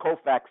believe in the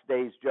Koufax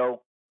days,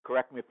 Joe,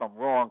 correct me if I'm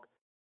wrong,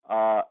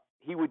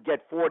 he would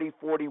get 40,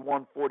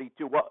 41,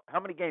 42. How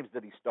many games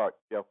did he start,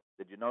 Joe?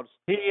 Did you notice?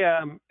 He,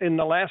 in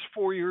the last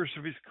 4 years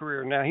of his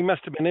career, now he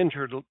must have been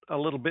injured a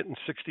little bit in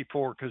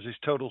 64 because his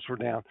totals were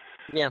down.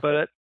 Yeah.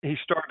 But he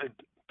started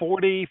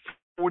 40,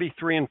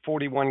 43, and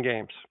 41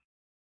 games.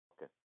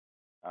 Okay.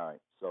 All right.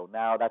 So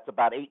now that's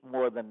about 8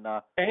 more than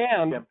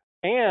Jim.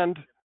 And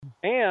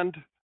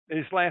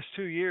his last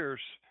 2 years,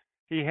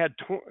 he had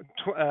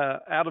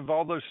out of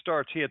all those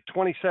starts, he had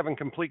 27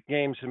 complete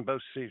games in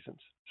both seasons,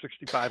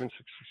 65 and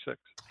 66.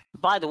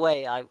 By the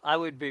way, I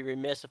would be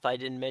remiss if I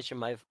didn't mention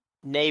my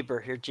neighbor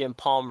here, Jim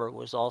Palmer,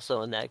 was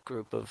also in that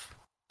group of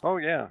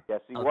yes,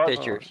 he was.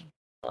 pitchers.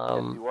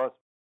 Yes, he was.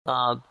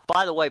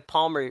 By the way,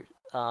 Palmer,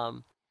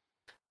 I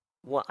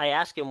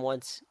asked him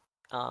once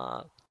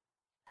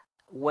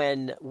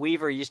when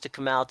Weaver used to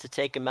come out to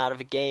take him out of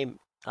a game,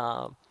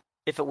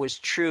 if it was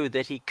true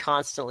that he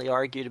constantly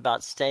argued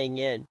about staying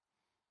in.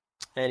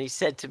 And he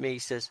said to me, he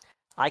says,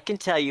 I can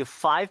tell you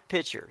 5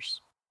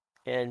 pitchers,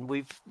 and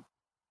we've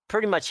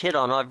pretty much hit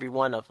on every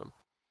one of them,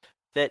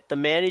 that the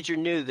manager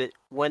knew that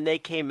when they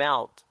came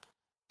out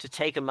to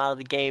take them out of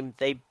the game,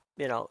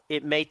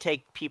 it may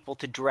take people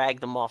to drag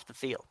them off the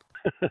field.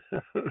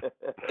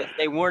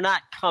 They were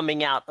not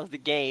coming out of the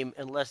game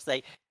unless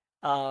they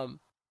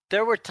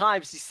there were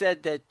times he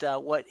said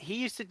that what he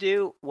used to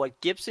do,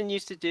 what Gibson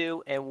used to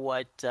do, and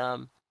what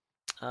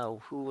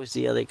who was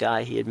the other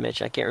guy he had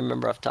mentioned? I can't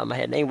remember off the top of my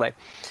head. Anyway,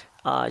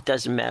 it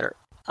doesn't matter.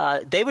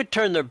 They would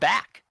turn their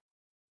back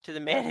to the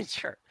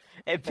manager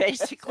and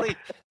basically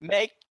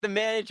make the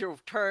manager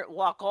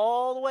walk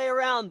all the way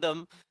around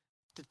them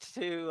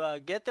to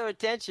get their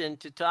attention,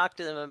 to talk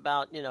to them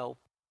about,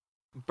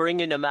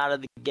 bringing them out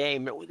of the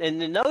game.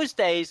 And in those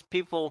days,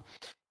 people,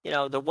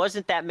 there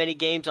wasn't that many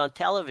games on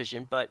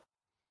television,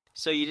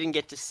 so you didn't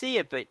get to see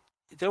it, but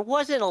there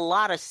wasn't a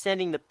lot of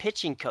sending the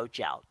pitching coach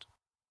out.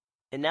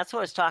 And that's what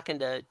I was talking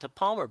to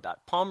Palmer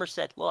about. Palmer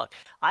said, look,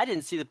 I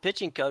didn't see the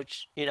pitching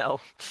coach,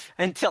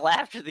 until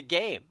after the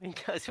game,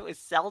 because it was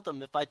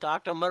seldom if I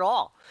talked to him at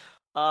all.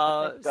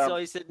 So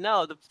he said,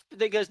 no.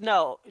 He goes,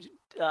 no.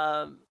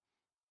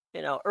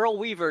 Earl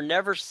Weaver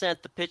never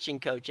sent the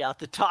pitching coach out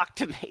to talk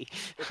to me.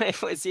 He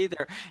was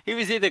either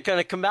going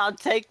to come out and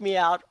take me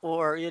out,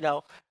 or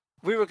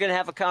we were going to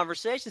have a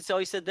conversation. So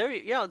he said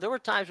there were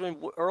times when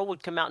Earl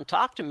would come out and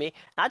talk to me,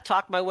 and I'd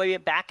talk my way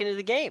back into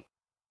the game.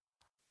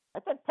 I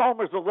think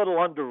Palmer's a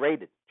little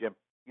underrated, Jim.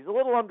 He's a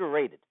little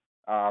underrated.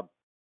 Look,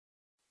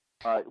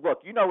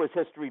 you know his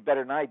history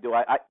better than I do.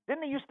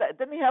 Didn't he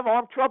have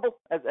arm trouble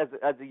as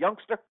a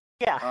youngster?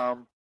 Yeah.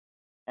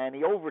 And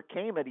he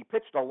overcame it. He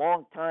pitched a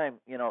long time.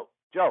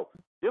 Joe,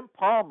 Jim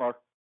Palmer,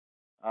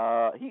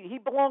 he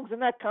belongs in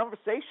that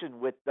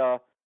conversation with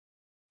the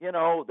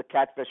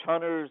Catfish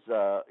Hunters.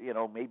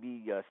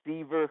 Maybe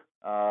Seaver.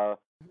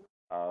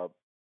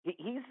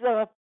 He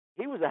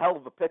was a hell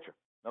of a pitcher.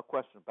 No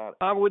question about it.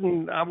 I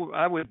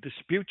would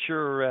dispute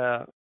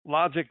your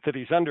logic that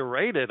he's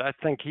underrated. I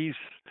think he's,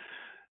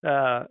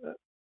 got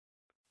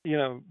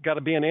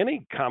to be in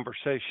any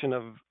conversation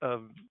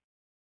of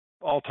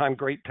all-time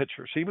great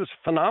pitchers. He was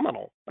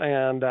phenomenal,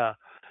 and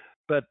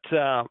they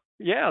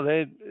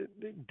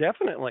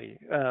definitely.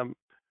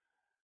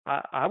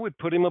 I would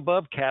put him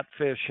above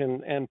Catfish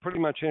and pretty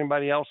much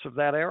anybody else of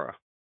that era.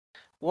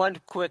 One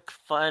quick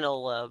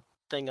final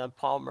thing on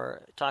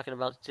Palmer, talking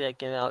about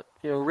taking out,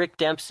 Rick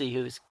Dempsey,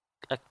 who's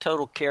a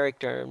total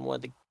character and one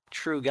of the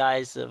true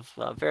guys, of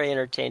very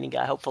entertaining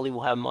guy. Hopefully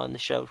we'll have him on the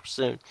show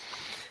soon.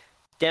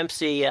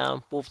 Dempsey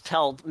will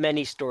tell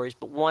many stories,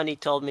 but one, he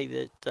told me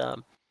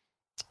that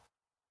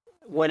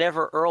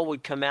whenever Earl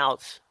would come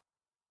out,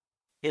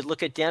 he'd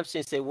look at Dempsey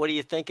and say, "What do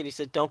you think?" And he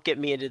said, "Don't get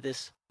me into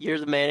this. You're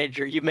the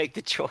manager. You make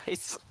the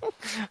choice."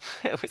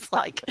 It was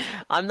like,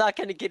 I'm not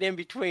going to get in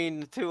between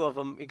the two of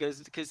them,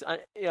 because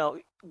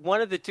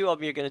one of the two of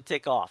them you're going to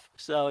tick off.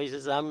 So he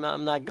says, I'm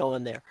not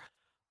going there.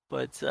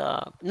 But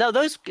no,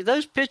 those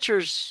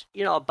pitchers,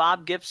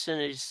 Bob Gibson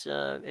is,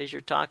 as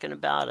you're talking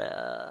about,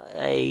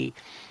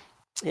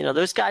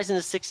 those guys in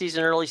the 60s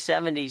and early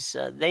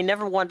 70s, they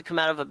never wanted to come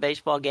out of a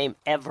baseball game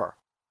ever,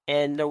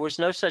 and there was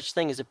no such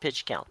thing as a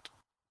pitch count.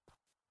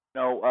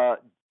 No,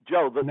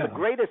 Joe,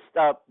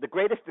 the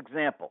greatest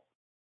example,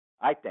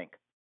 I think,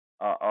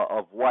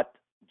 of what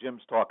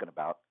Jim's talking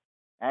about,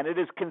 and it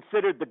is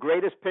considered the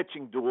greatest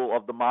pitching duel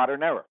of the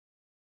modern era,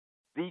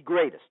 the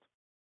greatest.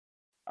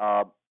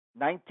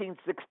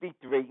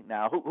 1963.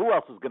 Now, who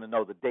else is going to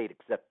know the date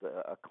except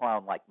a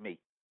clown like me?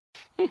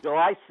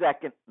 July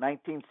 2nd,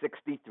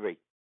 1963.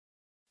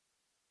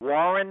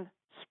 Warren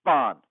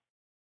Spahn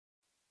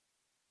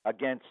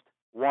against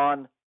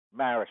Juan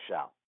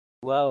Marichal.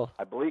 Whoa.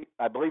 I believe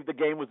the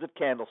game was at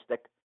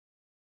Candlestick.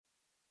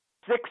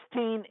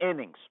 16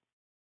 innings.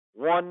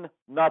 1-0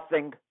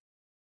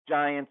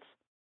 Giants.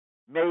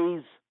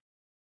 Mays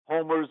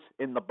homers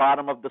in the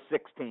bottom of the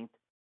 16th.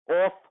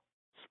 Off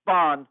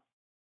Spahn.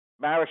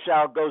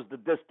 Marichal goes the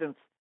distance.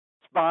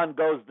 Spahn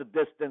goes the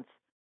distance.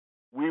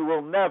 We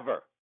will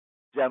never,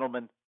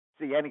 gentlemen,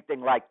 see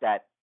anything like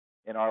that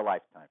in our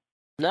lifetime.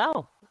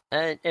 No.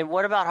 And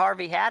what about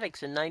Harvey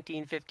Haddix in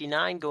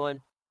 1959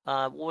 going,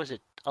 what was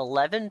it,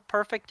 11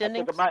 perfect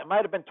innings? I think it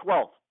might have been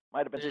 12.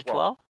 Might have been Was it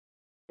 12?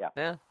 12?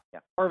 Yeah.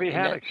 Harvey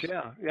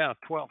Haddix, yeah,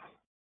 12.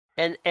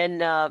 And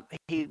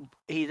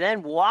he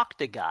then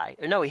walked a guy.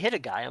 No, he hit a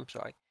guy. I'm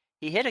sorry.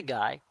 He hit a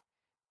guy,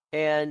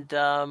 and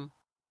the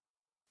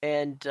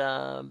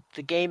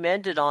game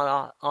ended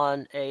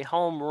on a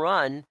home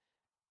run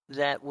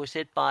that was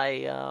hit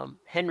by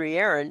Henry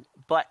Aaron.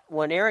 But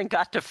when Aaron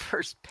got to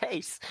first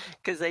base,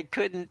 because they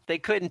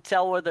couldn't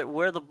tell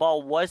where the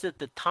ball was at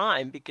the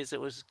time, because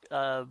it was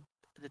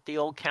that the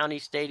old county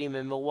stadium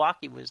in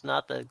Milwaukee was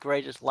not the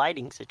greatest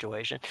lighting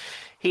situation.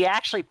 He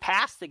actually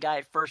passed the guy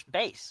at first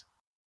base.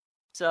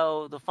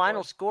 So the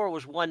final score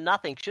was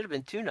 1-0. Should have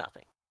been 2-0.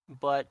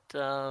 But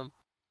now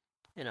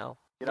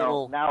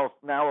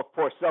if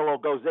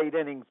Porcello goes 8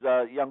 innings,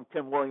 young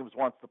Tim Williams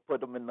wants to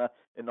put him in the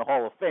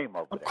Hall of Fame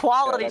over there.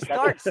 Quality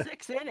start,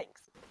 6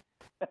 innings.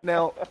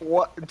 Now,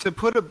 to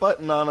put a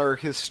button on our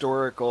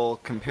historical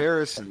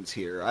comparisons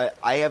here,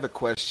 I have a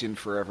question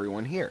for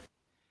everyone here.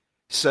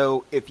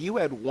 So, if you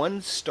had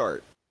one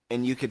start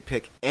and you could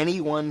pick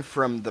anyone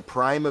from the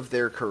prime of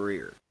their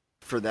career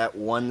for that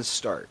one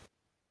start,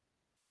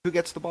 who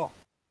gets the ball?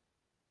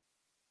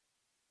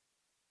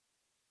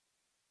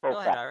 Go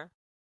ahead, Ira.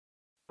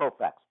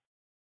 Koufax.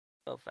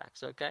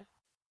 Koufax, okay.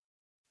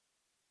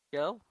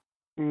 Joe?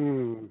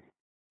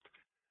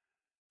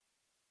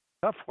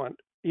 Tough one.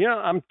 Yeah,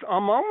 I'm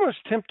almost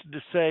tempted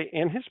to say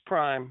in his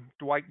prime,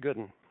 Dwight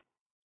Gooden.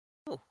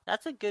 Oh,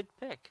 that's a good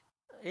pick.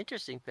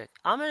 Interesting pick.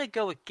 I'm going to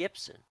go with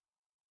Gibson.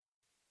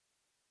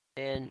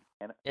 And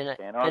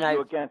can't argue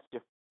against you.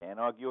 Can't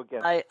argue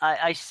against you.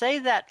 I say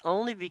that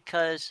only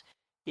because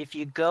if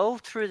you go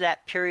through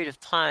that period of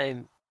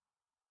time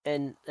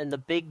and the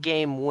big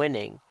game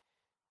winning,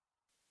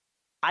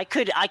 I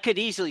could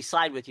easily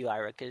side with you,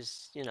 Ira,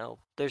 because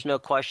there's no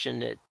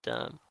question that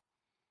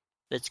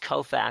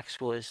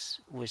Koufax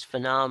was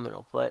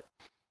phenomenal, but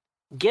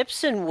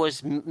Gibson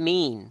was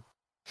mean.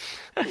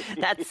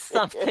 That's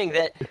something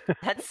that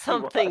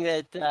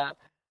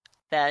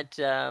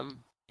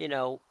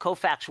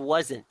Koufax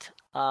wasn't.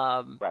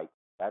 Right.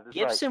 That is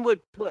Gibson would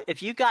put,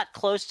 if you got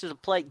close to the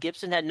plate,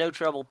 Gibson had no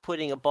trouble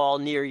putting a ball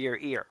near your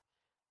ear.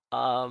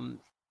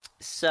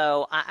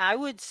 So I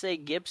would say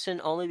Gibson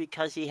only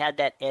because he had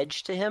that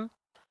edge to him.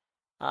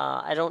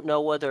 I don't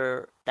know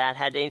whether that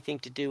had anything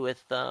to do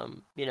with,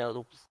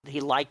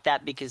 he liked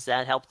that because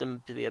that helped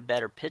him to be a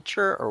better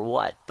pitcher or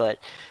what. But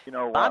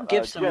Bob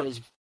Gibson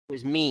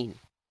was mean.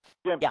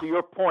 Jim, to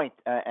your point,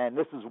 and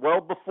this is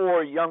well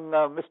before young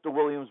Mr.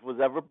 Williams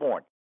was ever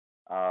born,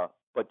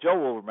 but Joe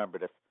will remember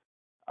this.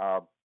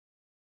 I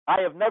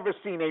have never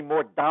seen a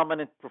more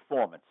dominant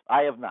performance.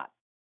 I have not,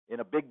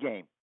 in a big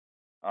game,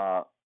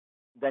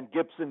 than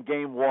Gibson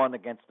Game 1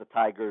 against the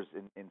Tigers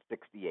in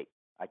 '68.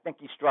 I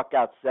think he struck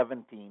out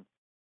 17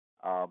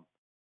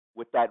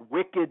 with that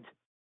wicked.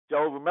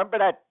 Joe, remember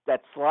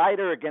that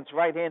slider against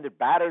right-handed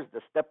batters,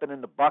 the stepping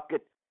in the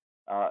bucket.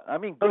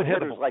 Good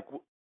hitters like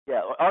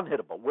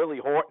unhittable. Willie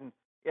Horton.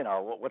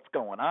 What's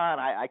going on?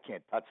 I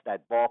can't touch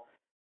that ball.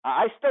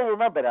 I still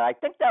remember that. I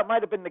think that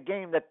might have been the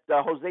game that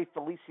Jose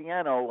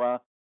Feliciano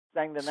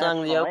sang the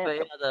national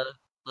anthem.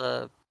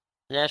 The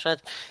national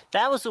anthem.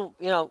 That was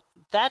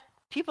that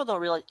people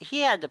don't realize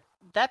he had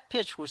that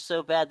pitch was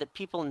so bad that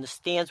people in the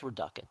stands were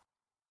ducking.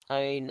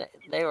 I mean,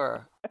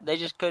 they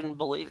just couldn't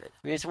believe it.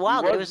 I mean, it's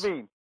wild. He was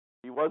mean.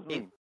 He was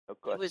mean.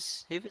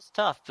 He was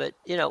tough, but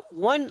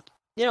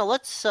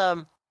let's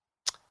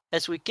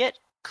as we get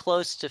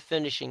close to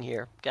finishing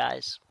here,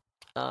 guys.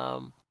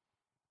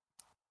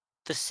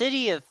 The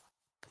city of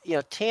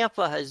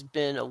Tampa has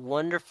been a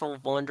wonderful,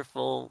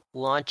 wonderful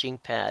launching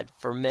pad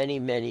for many,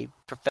 many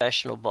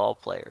professional ball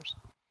players.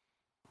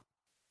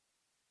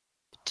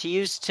 To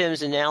use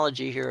Tim's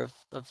analogy here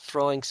of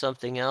throwing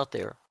something out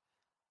there,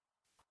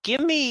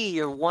 give me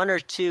your one or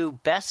two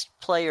best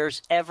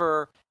players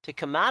ever to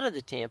come out of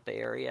the Tampa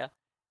area.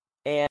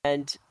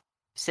 And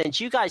since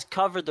you guys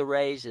covered the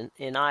Rays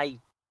and I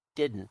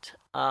didn't,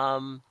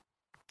 who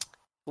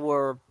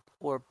are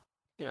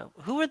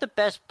the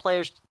best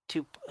players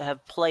to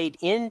have played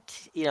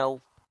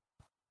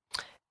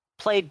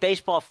played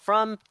baseball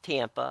from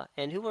Tampa,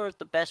 and who are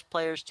the best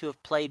players to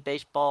have played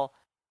baseball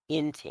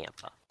in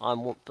Tampa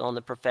on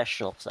the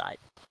professional side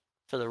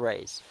for the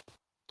Rays?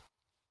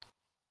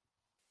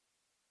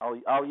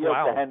 I'll yield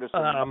to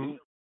Henderson.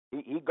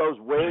 He goes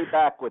way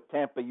back with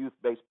Tampa youth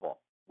baseball.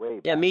 Way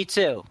back. Yeah, me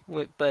too.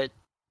 But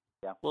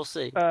we'll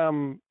see.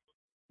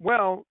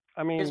 Well,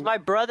 I mean, because my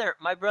brother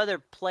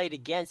played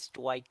against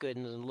Dwight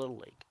Gooden in Little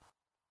League.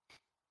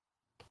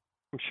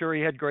 I'm sure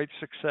he had great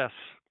success.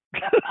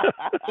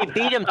 He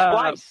beat him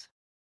twice.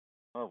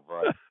 Oh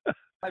boy!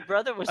 My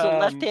brother was a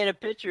left-handed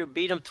pitcher who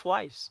beat him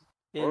twice.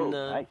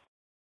 Nice.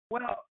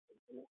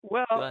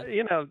 Well,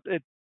 you know,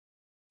 it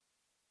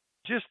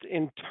just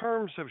in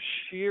terms of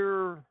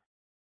sheer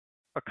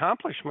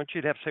accomplishment,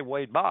 you'd have to say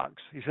Wade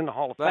Boggs. He's in the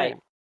Hall of Right.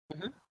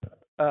 Fame.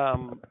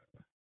 Mm-hmm.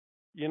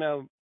 You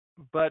know,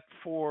 but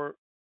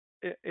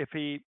if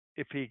he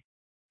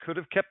could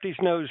have kept his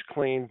nose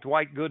clean,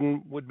 Dwight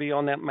Gooden would be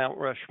on that Mount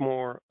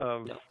Rushmore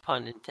of No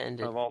pun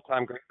intended. of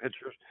all-time great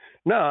pitchers.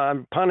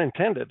 No, pun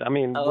intended. I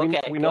mean,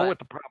 we know what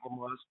the problem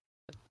was.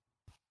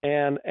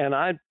 And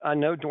I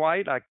know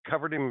Dwight. I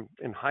covered him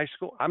in high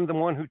school. I'm the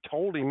one who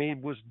told him he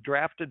was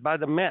drafted by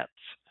the Mets.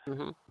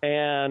 Mm-hmm.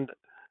 And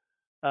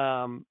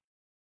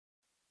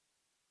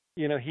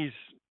you know, he's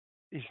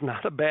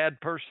not a bad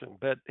person,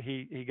 but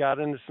he got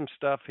into some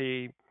stuff.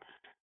 You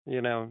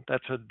know,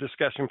 that's a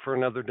discussion for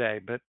another day.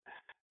 But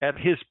at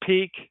his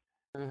peak,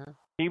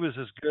 he was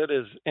as good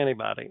as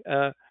anybody.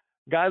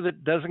 Guy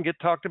that doesn't get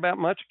talked about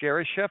much,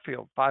 Gary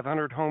Sheffield,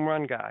 500 home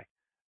run guy.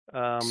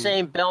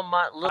 Same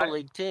Belmont Little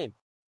League team.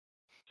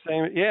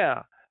 Same,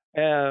 yeah.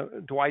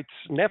 Dwight's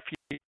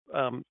nephew,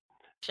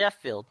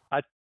 Sheffield.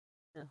 I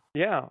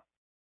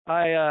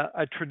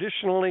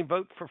traditionally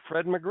vote for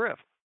Fred McGriff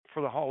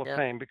for the Hall of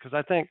Fame because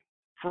I think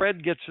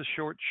Fred gets a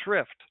short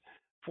shrift.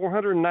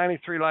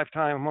 493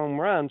 lifetime home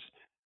runs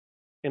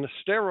in a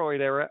steroid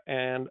era,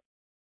 and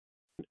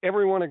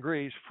everyone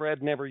agrees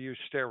Fred never used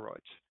steroids.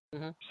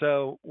 Mm-hmm.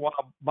 So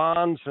while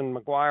Bonds and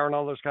McGuire and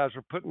all those guys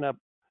were putting up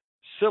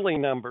silly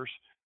numbers,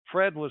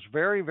 Fred was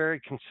very, very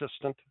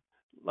consistent,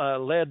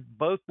 led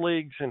both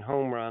leagues in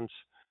home runs,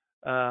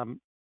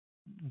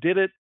 did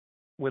it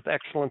with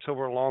excellence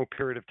over a long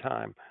period of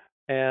time.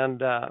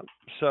 And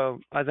so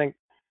I think,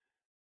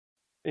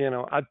 you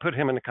know, I'd put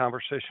him in the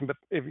conversation. But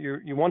if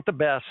you want the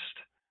best,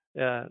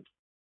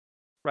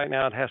 right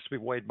now it has to be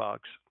Wade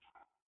Boggs.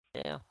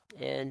 Yeah,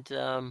 and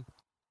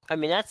I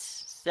mean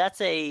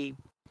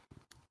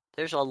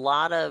there's a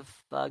lot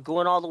of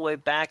going all the way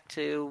back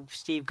to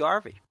Steve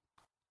Garvey,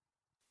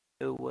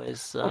 who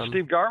was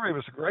Steve Garvey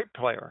was a great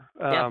player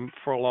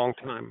for a long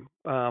time.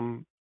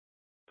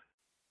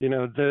 You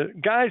know, the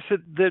guys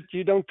that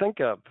you don't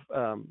think of,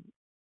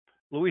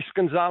 Luis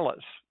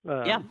Gonzalez.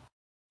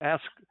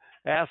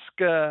 Ask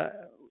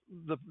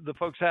the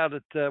folks out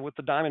at with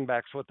the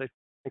Diamondbacks what they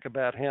think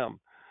about him.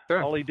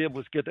 Sure. All he did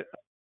was get a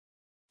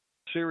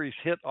series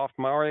hit off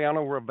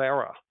Mariano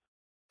Rivera.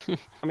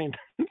 I mean,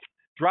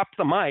 drop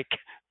the mic,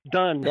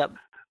 done. Yep.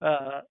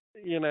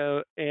 You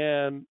know,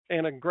 and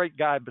a great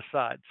guy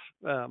besides.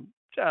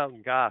 Oh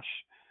gosh,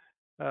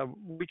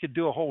 we could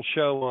do a whole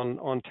show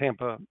on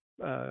Tampa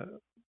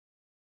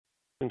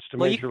since to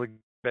Major League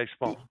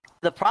Baseball.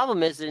 The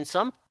problem is, in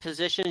some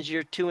positions,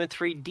 you're 2 and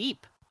 3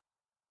 deep.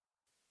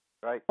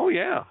 Right. Oh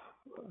yeah.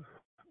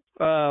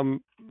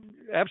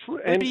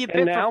 Absolutely. Who do you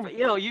pick now,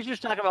 you know, you're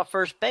just talking about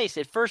first base.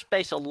 At first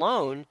base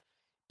alone,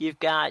 you've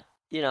got,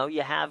 you know,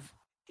 you have,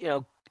 you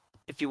know,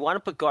 if you want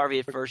to put Garvey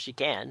at first, you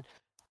can.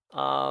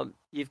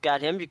 You've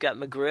got him. You've got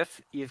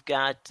McGriff. You've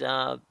got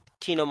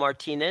Tino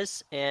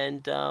Martinez,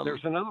 and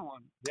there's another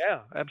one. Yeah,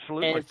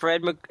 absolutely. And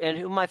Fred. And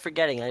who am I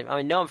forgetting?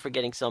 I know I'm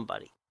forgetting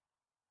somebody.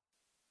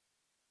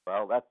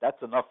 Well,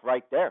 that's enough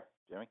right there,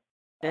 Jimmy.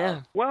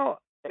 Yeah. Well,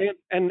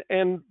 and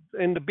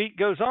the beat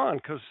goes on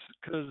because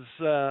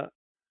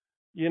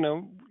you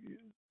know,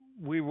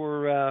 we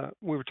were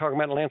talking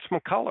about Lance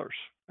McCullers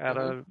out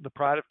of the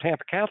pride of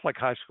Tampa Catholic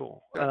High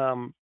School.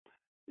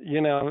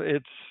 You know,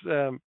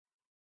 it's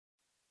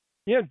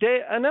you know,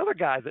 another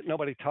guy that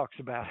nobody talks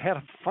about had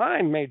a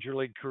fine major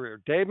league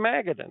career, Dave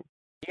Magadan.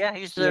 Yeah,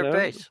 he's third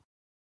base.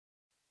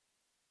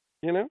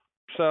 You know,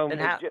 so and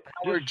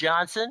Howard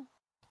Johnson.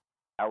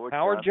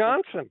 Howard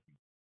Johnson,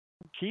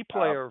 key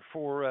player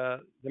for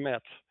the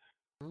Mets.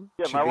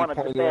 Jim, I want to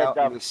add.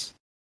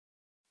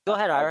 Go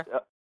ahead, Ira.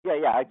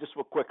 I just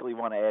will quickly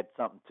want to add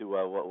something to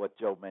what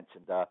Joe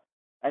mentioned.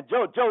 And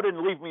Joe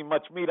didn't leave me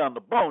much meat on the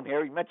bone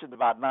here. He mentioned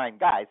about 9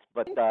 guys,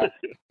 but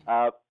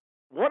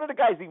one of the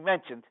guys he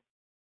mentioned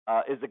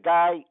is a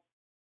guy,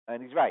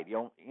 and he's right.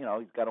 You know,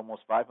 he's got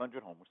almost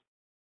 500 homers.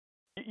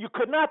 You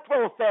could not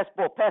throw a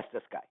fastball past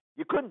this guy.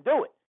 You couldn't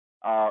do it,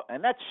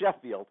 and that's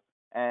Sheffield.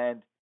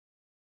 And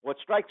what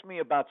strikes me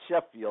about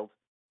Sheffield,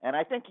 and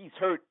I think he's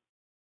hurt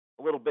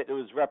a little bit to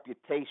his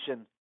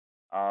reputation.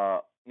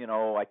 You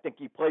know, I think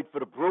he played for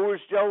the Brewers,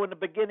 Joe, in the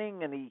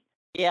beginning, and he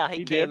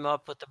came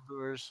up with the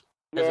Brewers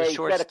as a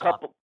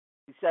shortstop.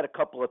 He said a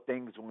couple of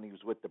things when he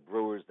was with the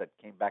Brewers that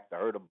came back to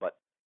hurt him. But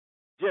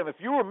Jim, if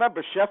you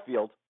remember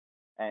Sheffield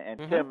and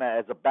Tim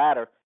as a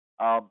batter,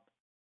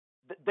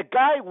 the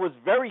guy was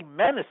very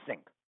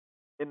menacing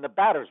in the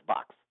batter's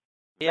box.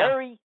 Yeah.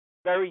 Very,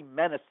 very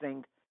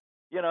menacing.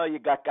 You know, you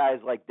got guys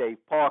like Dave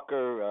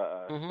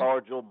Parker,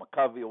 Stargell,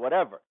 McCovey, or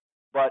whatever.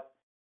 But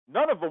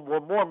none of them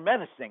were more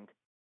menacing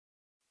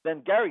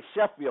than Gary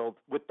Sheffield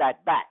with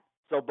that bat.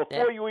 So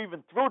before you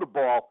even threw the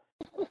ball,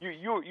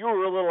 you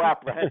were a little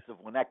apprehensive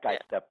when that guy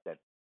stepped in.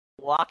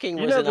 Walking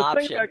was an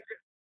option.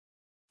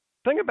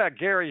 thing about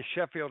Gary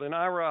Sheffield, and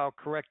Ira, I'll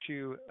correct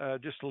you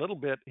just a little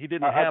bit. He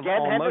didn't have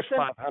again, almost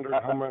Henderson?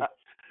 500 homers.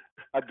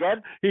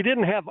 Again? He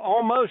didn't have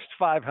almost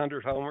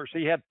 500 homers.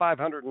 He had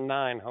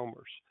 509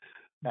 homers.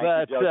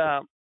 Thank you,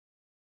 Joseph.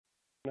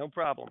 No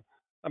problem.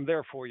 I'm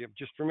there for you.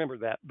 Just remember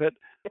that. But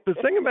the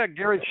thing about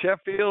Gary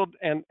Sheffield,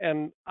 and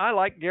I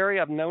like Gary.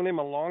 I've known him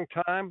a long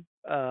time.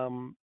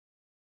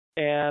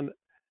 And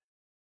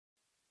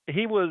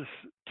he was,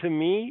 to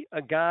me,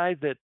 a guy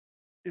that,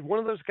 one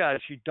of those guys,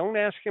 you don't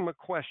ask him a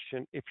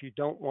question if you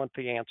don't want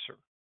the answer,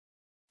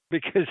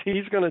 because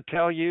he's going to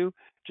tell you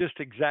just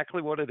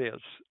exactly what it is.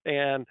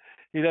 And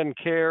he doesn't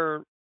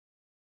care,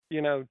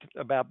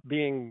 about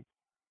being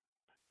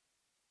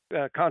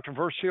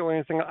controversial or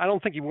anything. I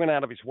don't think he went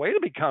out of his way to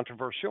be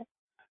controversial,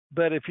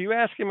 but if you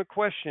ask him a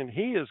question,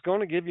 he is going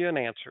to give you an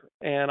answer.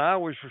 And I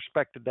always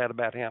respected that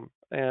about him.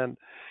 And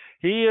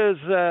he is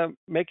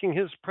making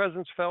his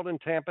presence felt in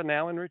Tampa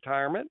now in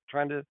retirement,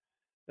 trying to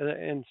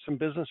in some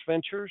business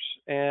ventures.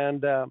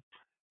 And I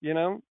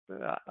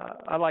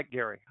like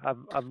Gary.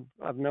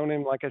 I've known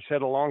him, like I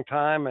said, a long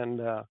time, and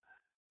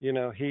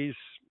he's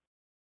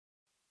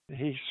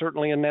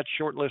certainly in that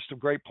short list of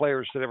great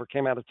players that ever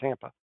came out of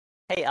Tampa.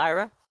 Hey,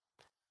 Ira.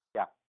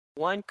 Yeah.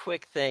 One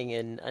quick thing,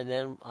 and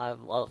then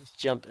I'll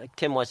jump.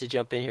 Tim wants to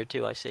jump in here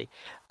too, I see.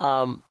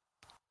 You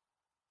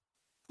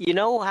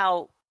know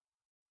how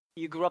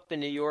you grew up in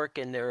New York,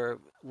 and there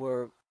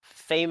were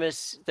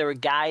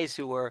guys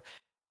who were,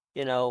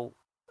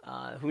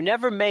 who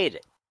never made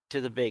it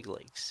to the big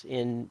leagues.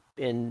 Maybe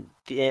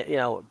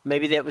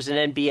that was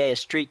an NBA, a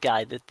street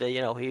guy that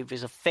he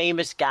was a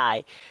famous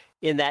guy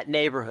in that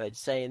neighborhood,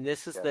 saying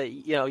this is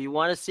you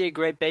want to see a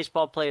great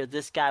baseball player.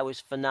 This guy was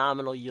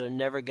phenomenal. You're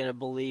never going to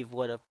believe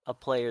what a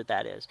player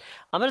that is.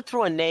 I'm going to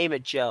throw a name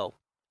at Joe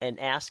and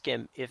ask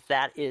him if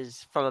that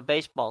is, from a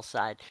baseball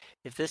side,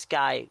 if this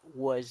guy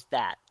was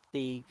that,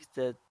 a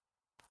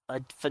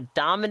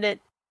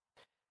dominant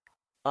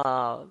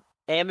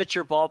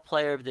amateur ball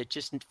player that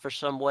just for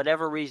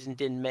whatever reason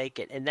didn't make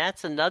it. And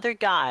that's another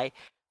guy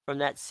from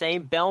that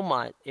same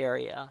Belmont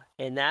area,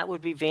 and that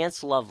would be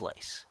Vance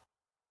Lovelace.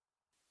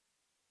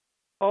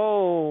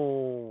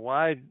 Oh,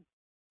 I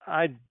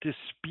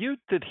dispute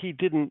that he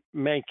didn't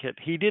make it.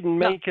 He didn't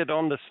make it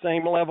on the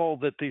same level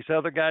that these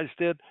other guys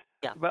did.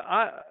 Yeah. But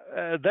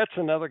that's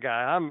another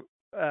guy.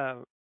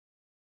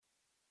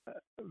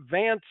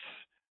 Vance.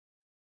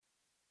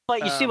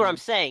 But you see what I'm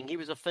saying? He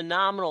was a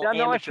phenomenal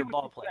amateur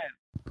ball player.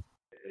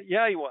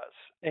 Yeah, he was.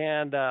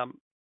 And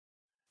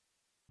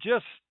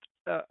just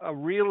a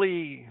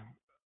really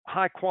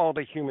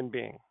high-quality human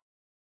being.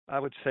 I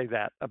would say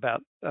that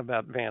about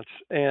Vance.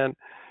 And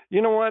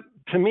you know what?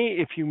 To me,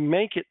 if you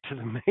make it to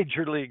the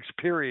major leagues,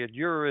 period,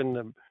 you're in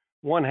the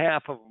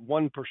 1/2 of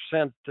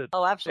 1% that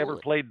ever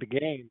played the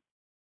game.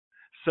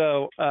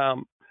 So,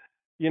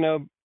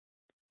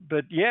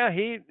 but yeah,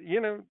 he,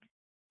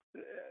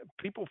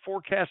 people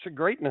forecasted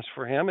greatness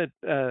for him. It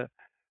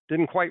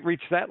didn't quite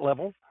reach that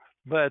level,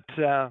 but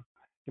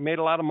he made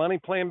a lot of money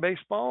playing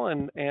baseball,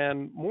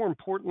 and more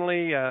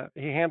importantly,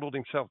 he handled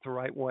himself the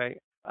right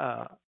way.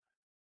 I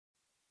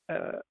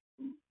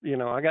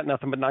got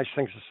nothing but nice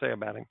things to say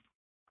about him.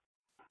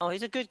 Oh,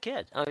 he's a good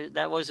kid. But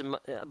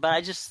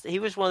he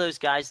was one of those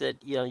guys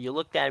that, you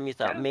looked at him, you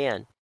thought,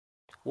 man,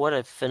 what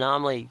a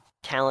phenomenally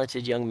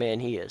talented young man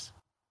he is.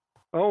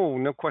 Oh,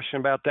 no question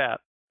about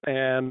that.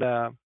 And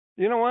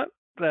you know what?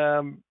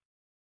 Man,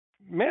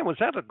 was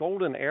that a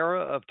golden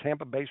era of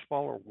Tampa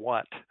baseball or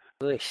what?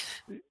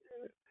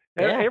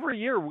 Every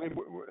year,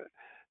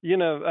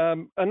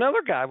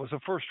 another guy was a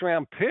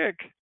first-round pick.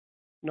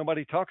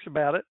 Nobody talks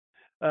about it,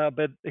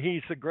 but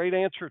he's a great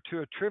answer to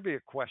a trivia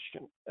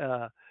question.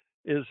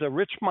 Is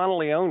Rich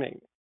Monteleone,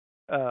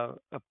 a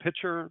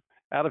pitcher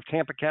out of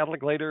Tampa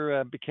Catholic,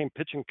 later became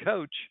pitching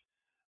coach,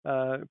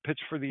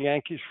 pitched for the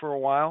Yankees for a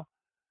while.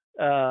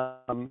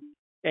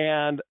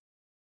 And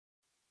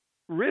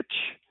Rich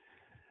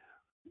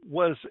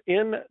was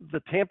in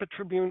the Tampa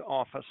Tribune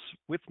office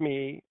with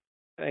me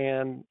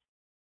and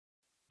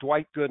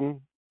Dwight Gooden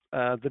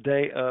the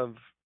day of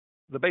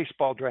the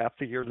baseball draft,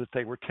 the year that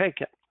they were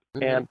taken.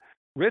 Mm-hmm. And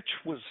Rich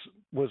was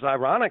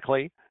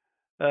ironically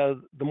the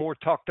more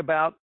talked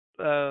about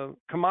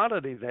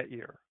commodity that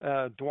year.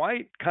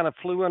 Dwight kind of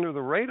flew under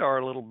the radar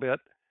a little bit.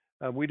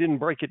 We didn't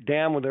break it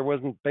down when there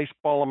wasn't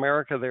Baseball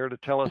America there to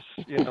tell us,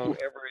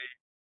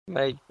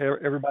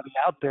 everybody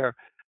out there.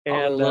 And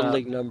all the little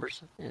league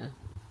numbers. Yeah.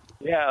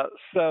 Yeah.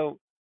 So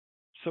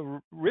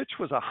Rich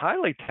was a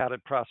highly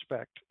touted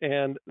prospect,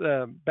 and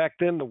back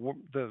then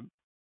the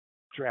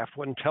draft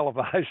wasn't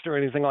televised or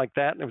anything like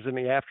that, and it was in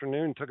the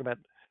afternoon. It took about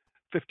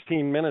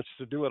 15 minutes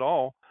to do it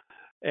all.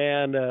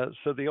 And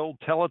so the old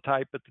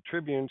teletype at the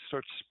Tribune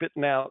starts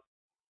spitting out,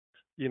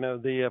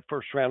 the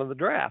first round of the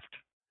draft.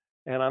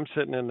 And I'm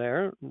sitting in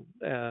there,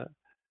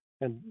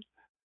 and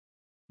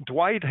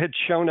Dwight had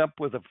shown up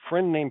with a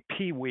friend named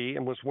Pee Wee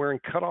and was wearing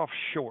cutoff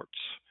shorts.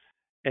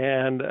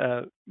 And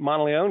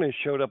Monteleone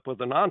showed up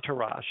with an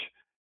entourage.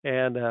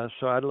 And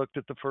so I looked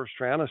at the first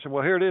round. I said,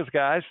 well, here it is,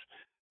 guys.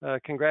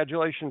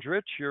 Congratulations,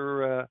 Rich.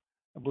 You're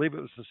I believe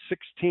it was the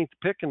 16th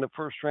pick in the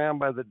first round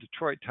by the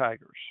Detroit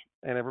Tigers.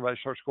 And everybody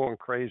starts going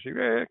crazy.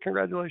 Hey,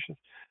 congratulations.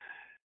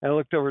 And I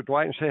looked over at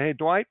Dwight and said, hey,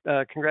 Dwight,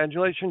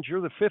 congratulations.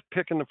 You're the 5th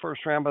pick in the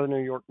first round by the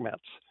New York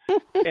Mets.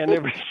 And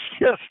there was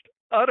just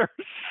utter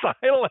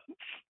silence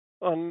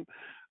on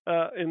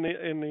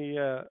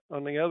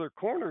the other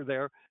corner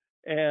there.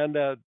 And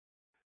I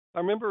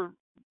remember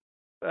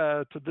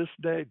to this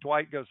day,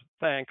 Dwight goes,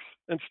 thanks,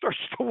 and starts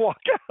to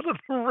walk out of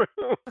the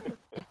room.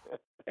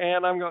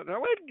 And I'm going, no,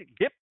 wait,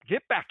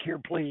 get back here,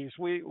 please.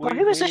 He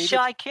was a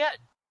shy kid.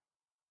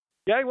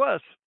 Yeah, he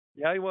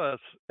was.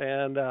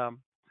 And,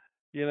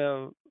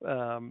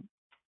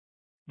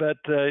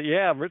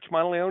 Rich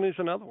Monteleone is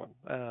another one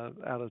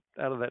out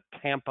of that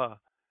Tampa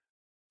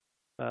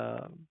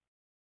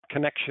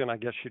connection, I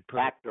guess you'd put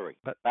Factory.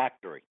 But,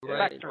 Factory.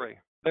 Right. Factory.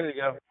 There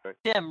you go.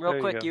 Tim, real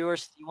quick, you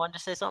wanted to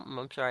say something?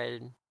 I'm sorry, I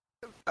didn't.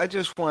 I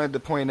just wanted to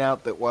point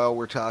out that while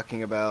we're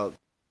talking about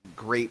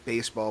great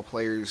baseball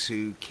players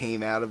who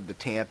came out of the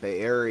Tampa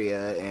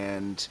area,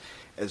 and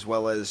as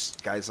well as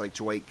guys like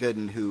Dwight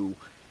Gooden, who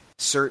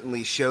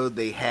certainly showed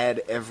they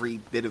had every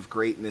bit of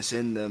greatness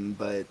in them,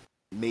 but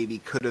maybe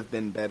could have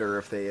been better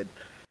if they had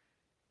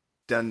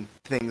done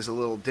things a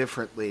little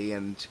differently.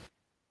 And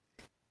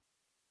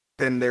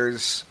then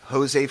there's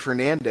Jose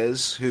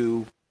Fernandez,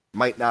 who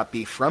might not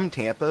be from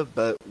Tampa,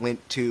 but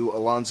went to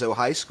Alonzo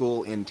High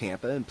School in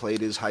Tampa and played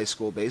his high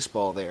school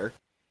baseball there.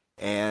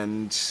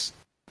 And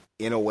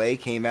in a way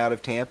came out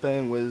of Tampa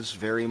and was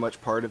very much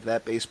part of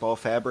that baseball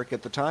fabric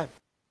at the time.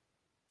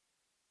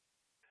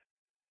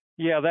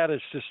 Yeah, that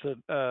is just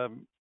a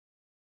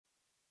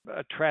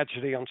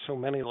tragedy on so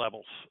many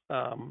levels.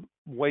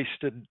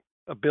 Wasted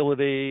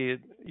ability,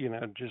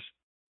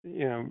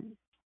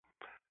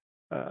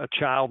 a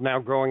child now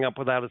growing up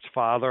without its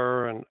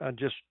father, and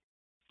just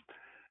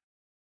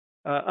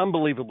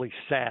unbelievably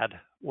sad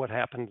what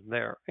happened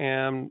there.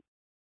 And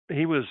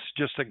he was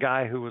just a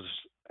guy who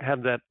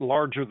had that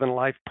larger than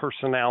life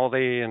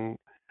personality, and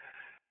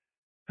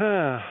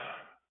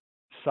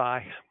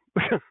sigh.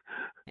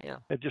 Yeah.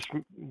 It just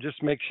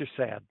makes you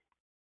sad.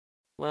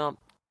 Well,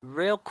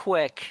 real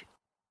quick,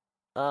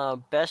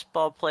 best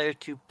ball player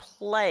to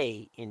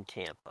play in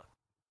Tampa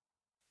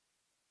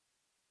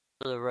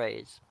for the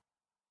Rays.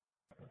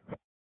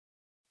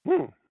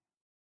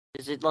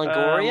 Is it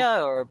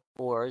Longoria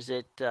or is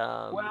it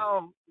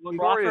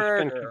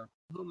Longoria's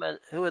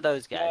who are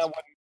those guys? Yeah,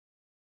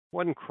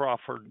 wasn't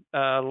Crawford.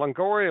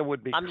 Longoria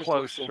would be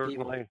close,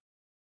 certainly.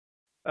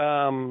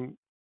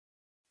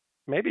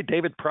 Maybe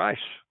David Price.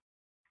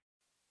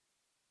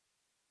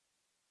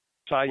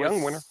 Cy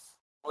Young winner.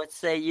 What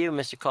say you,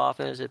 Mr.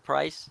 Kaufman? Is it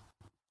Price?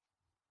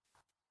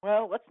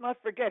 Well, let's not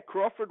forget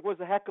Crawford was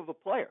a heck of a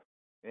player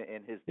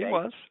in his day. He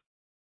was.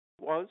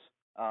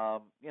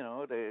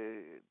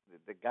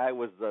 The guy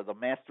was the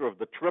master of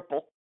the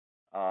triple.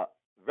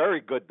 Very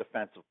good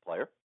defensive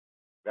player.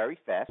 Very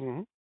fast.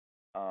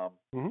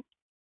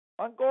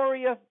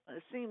 Longoria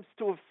seems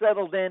to have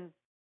settled in,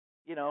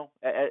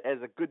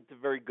 as a good to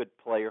very good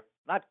player.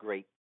 Not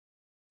great.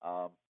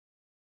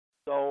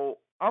 So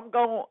I'm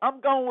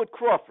going with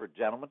Crawford,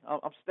 gentlemen.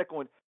 I'm sticking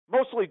with,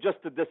 mostly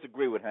just to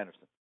disagree with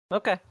Henderson.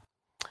 Okay.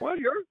 Well,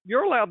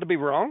 you're allowed to be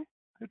wrong.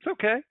 It's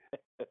okay.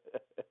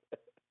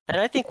 And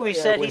I think we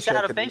said he's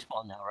out of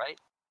baseball now, right?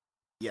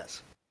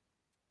 Yes.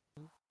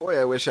 Boy,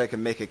 I wish I could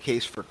make a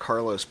case for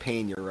Carlos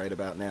Pena right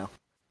about now.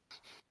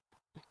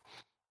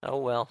 Oh,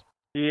 well.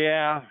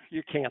 Yeah,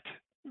 you can't.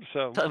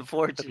 So it's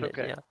unfortunate,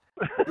 okay.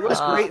 Yeah. He was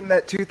great in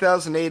that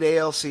 2008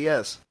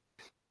 ALCS.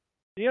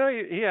 He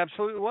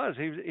absolutely was.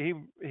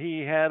 He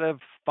had a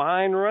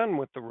fine run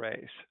with the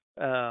Rays.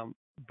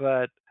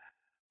 But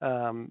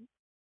I'm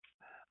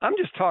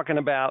just talking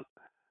about,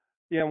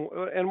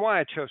 and why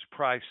I chose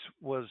Price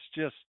was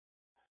just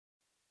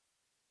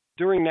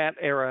during that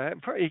era.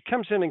 He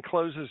comes in and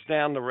closes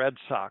down the Red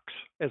Sox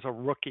as a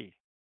rookie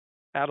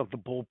out of the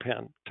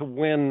bullpen to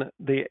win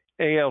the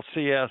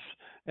ALCS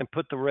and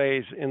put the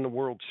Rays in the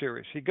World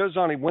Series. He goes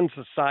on, he wins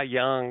the Cy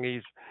Young.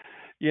 He's,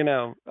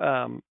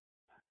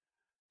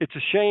 it's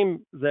a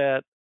shame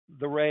that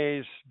the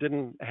Rays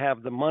didn't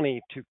have the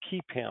money to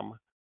keep him.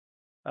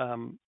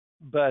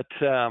 But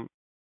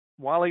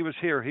while he was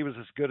here, he was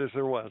as good as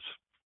there was.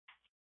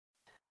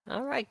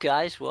 All right,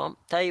 guys. Well,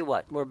 tell you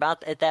what, we're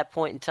about at that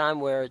point in time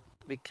where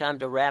it's time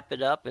to wrap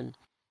it up and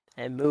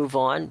move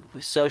on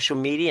with social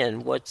media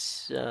and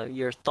what's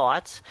your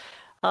thoughts.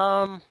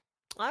 All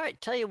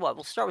right, tell you what,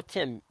 we'll start with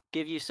Tim.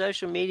 Give you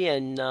social media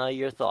and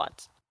your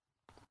thoughts.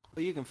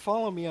 Well, you can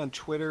follow me on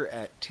Twitter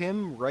at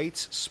Tim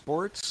Writes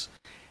Sports.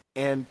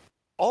 And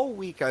all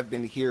week I've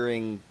been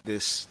hearing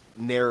this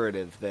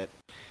narrative that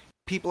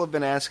people have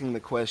been asking the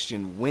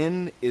question,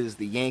 when is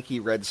the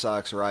Yankee-Red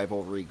Sox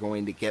rivalry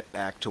going to get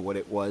back to what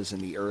it was in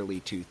the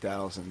early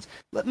 2000s?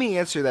 Let me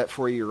answer that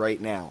for you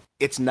right now.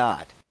 It's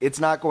not. It's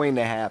not going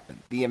to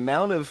happen. The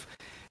amount of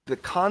the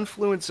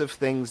confluence of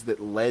things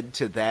that led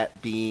to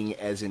that being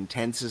as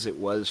intense as it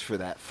was for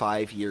that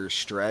 5-year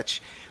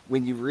stretch,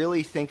 when you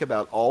really think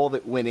about all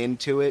that went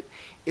into it,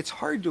 it's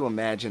hard to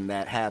imagine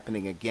that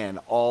happening again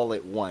all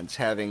at once,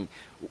 having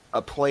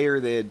a player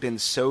that had been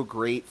so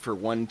great for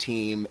one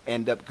team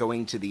end up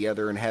going to the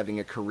other and having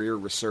a career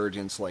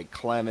resurgence like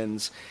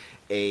Clemens,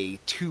 a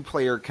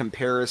two-player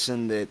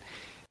comparison that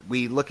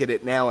we look at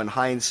it now in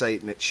hindsight,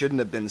 and it shouldn't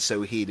have been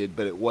so heated,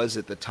 but it was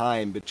at the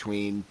time,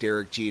 between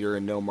Derek Jeter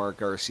and Nomar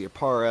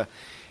Garciaparra.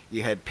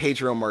 You had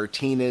Pedro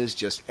Martinez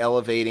just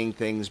elevating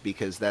things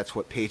because that's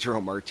what Pedro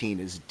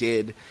Martinez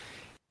did,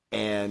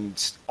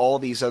 and all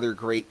these other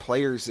great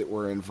players that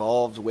were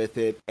involved with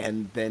it.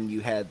 And then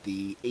you had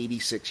the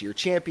 86-year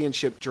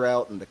championship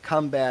drought and the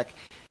comeback.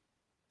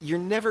 You're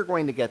never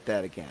going to get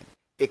that again.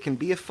 It can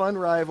be a fun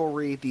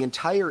rivalry. The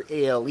entire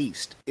AL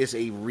East is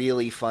a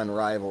really fun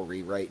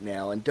rivalry right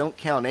now, and don't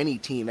count any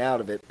team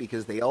out of it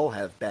because they all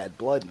have bad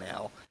blood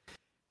now.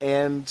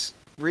 And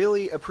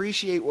really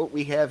appreciate what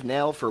we have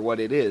now for what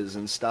it is,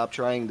 and stop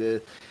trying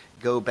to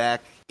go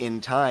back in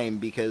time,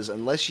 because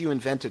unless you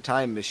invent a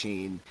time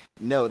machine,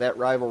 no, that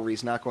rivalry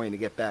is not going to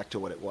get back to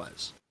what it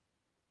was.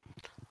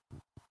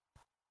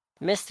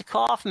 Mr.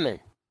 Kaufman,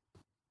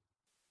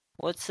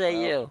 what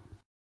say you?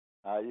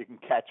 You can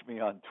catch me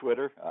on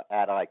Twitter,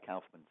 at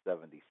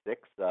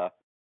iKaufman76.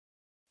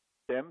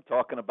 Tim,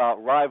 talking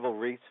about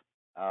rivalries,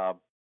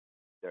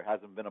 there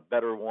hasn't been a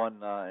better one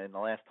in the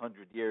last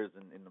 100 years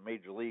in the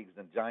major leagues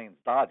than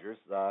Giants-Dodgers.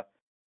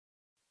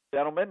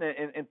 Gentlemen,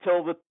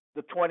 until the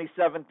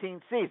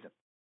 2017 season.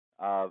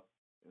 And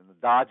the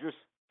Dodgers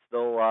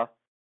still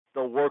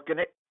working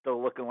it,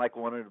 still looking like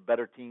one of the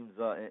better teams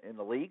in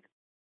the league.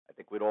 I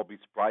think we'd all be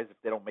surprised if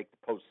they don't make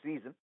the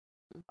postseason.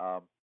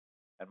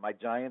 And my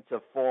Giants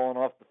have fallen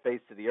off the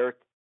face of the earth.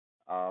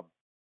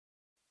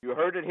 You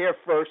heard it here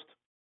first.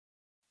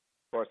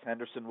 Of course,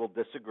 Henderson will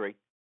disagree.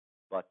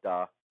 But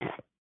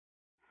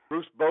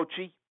Bruce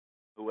Bochy,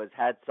 who has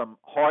had some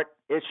heart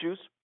issues,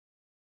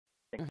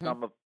 I think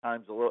some of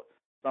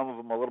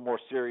them a little more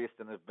serious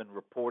than has been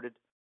reported.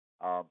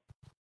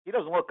 He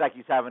doesn't look like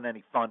he's having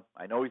any fun.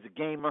 I know he's a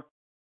gamer.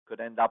 Could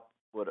end up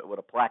with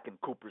a plaque in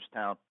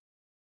Cooperstown.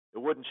 It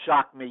wouldn't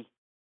shock me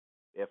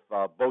if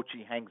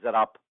Bochy hangs it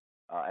up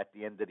at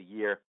the end of the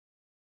year.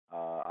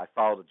 I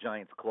follow the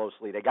Giants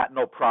closely. They got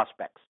no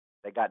prospects.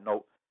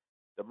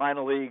 The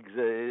minor leagues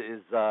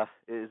is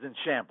in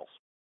shambles.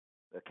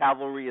 The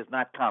cavalry is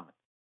not coming.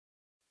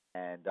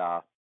 And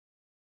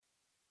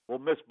we'll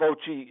miss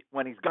Bochy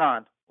when he's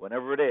gone,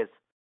 whenever it is.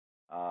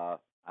 I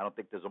don't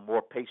think there's a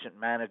more patient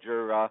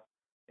manager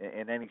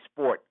in any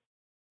sport,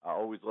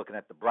 always looking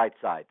at the bright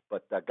side.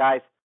 But,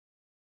 guys,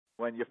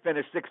 when you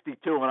finish 62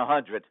 and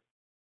 100,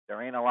 there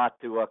ain't a lot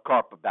to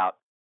carp about.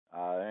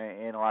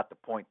 Ain't a lot to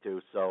point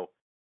to. So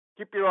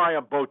keep your eye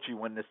on Bochy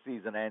when this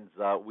season ends.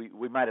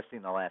 We might have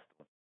seen the last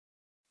one.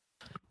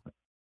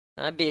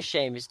 I'd be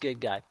ashamed. He's a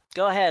good guy.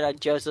 Go ahead,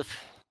 Joseph.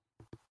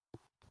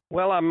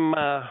 Well, I'm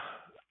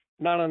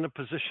not in a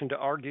position to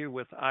argue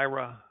with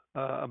Ira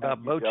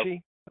about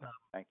Bochy.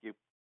 Thank you.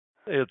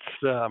 It's,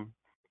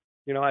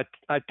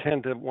 I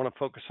tend to want to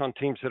focus on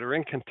teams that are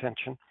in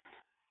contention.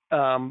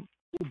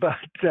 But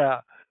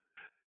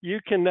you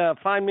can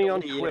find me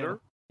on Twitter.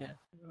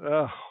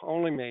 Yeah.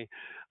 Only me.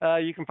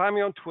 You can find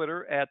me on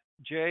Twitter at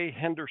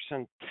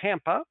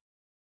jhendersontampa.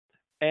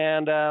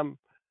 And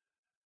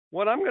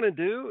what I'm going to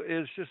do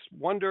is just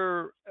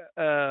wonder,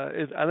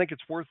 I think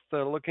it's worth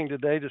looking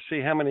today to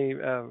see how many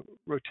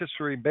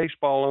rotisserie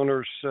baseball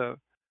owners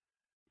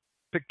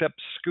picked up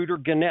Scooter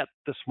Gannett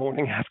this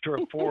morning after a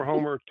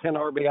 4-homer, 10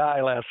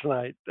 RBI last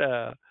night.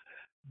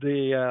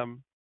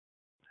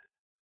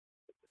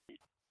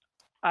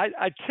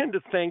 I tend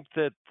to think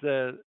that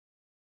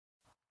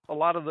a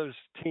lot of those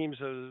teams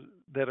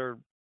that are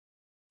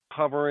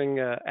hovering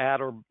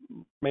at or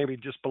maybe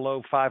just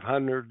below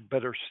 500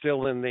 but are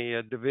still in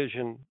the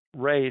division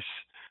race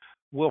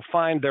will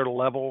find their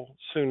level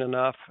soon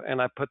enough,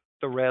 and I put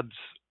the Reds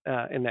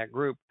in that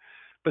group.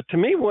 But to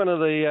me, one of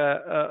the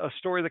a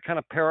story that kind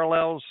of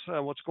parallels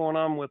what's going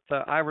on with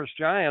Ira's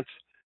Giants,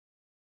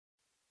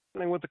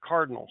 with the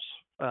Cardinals.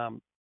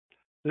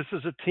 This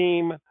is a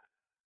team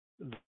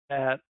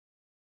that is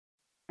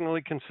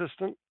really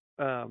consistent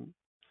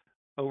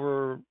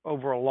over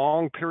a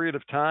long period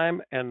of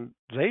time, and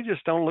they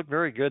just don't look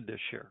very good this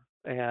year.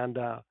 And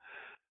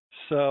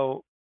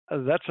so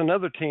that's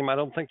another team I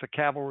don't think the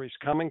Cavalry's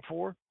coming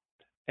for.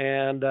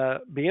 And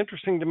be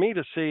interesting to me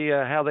to see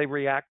how they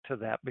react to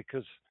that,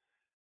 because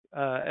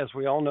as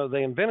we all know,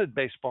 they invented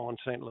baseball in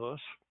St. Louis.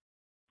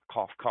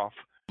 Cough, cough.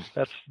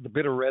 That's the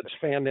bitter Reds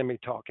fan in me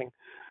talking.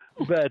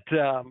 But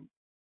they're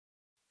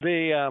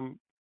going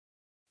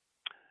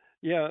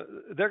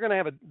to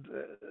have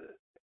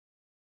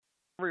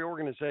every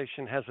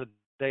organization has a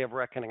day of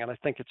reckoning, and I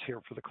think it's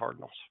here for the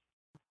Cardinals.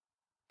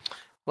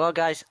 Well,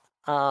 guys,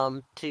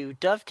 to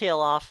dovetail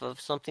off of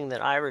something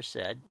that Ira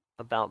said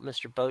about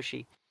Mr.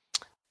 Bochy,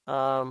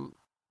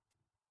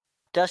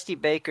 Dusty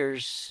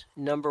Baker's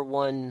number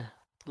one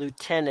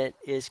lieutenant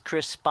is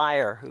Chris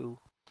Spire, who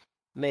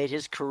made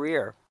his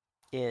career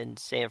in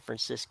San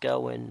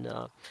Francisco, and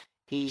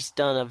he's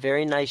done a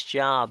very nice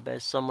job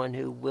as someone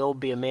who will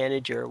be a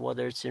manager,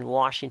 whether it's in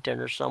Washington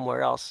or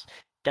somewhere else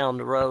down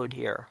the road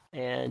here.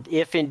 And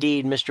if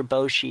indeed Mr.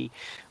 Boshi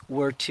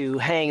were to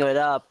hang it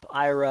up,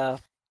 Ira,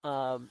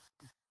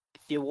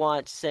 if you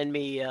want, send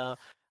me.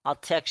 I'll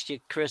text you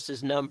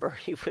Chris's number.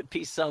 He would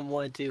be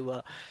someone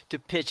to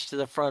pitch to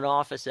the front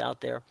office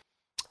out there.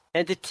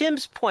 And to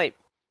Tim's point,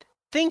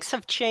 things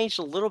have changed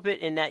a little bit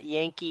in that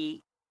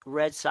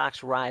Yankee-Red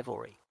Sox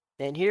rivalry.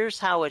 And here's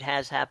how it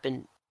has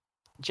happened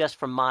just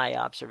from my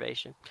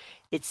observation.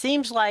 It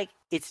seems like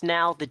it's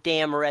now the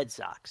damn Red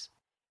Sox,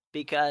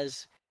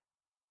 because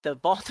the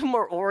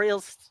Baltimore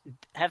Orioles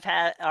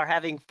are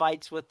having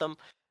fights with them.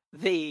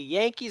 The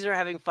Yankees are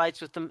having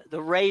fights with them.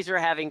 The Rays are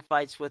having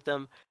fights with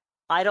them.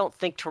 I don't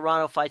think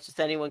Toronto fights with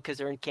anyone because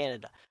they're in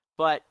Canada.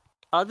 But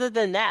other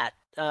than that,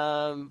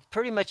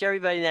 pretty much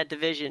everybody in that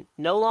division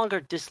no longer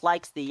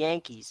dislikes the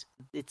Yankees.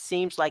 It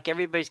seems like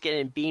everybody's getting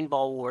in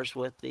beanball wars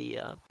with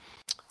the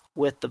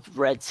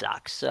Red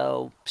Sox.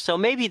 So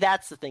maybe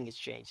that's the thing that's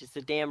changed. It's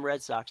the damn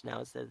Red Sox now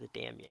instead of the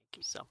damn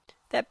Yankees. So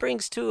that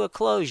brings to a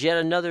close yet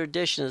another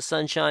edition of the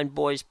Sunshine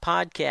Boys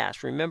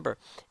podcast. Remember,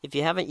 if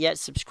you haven't yet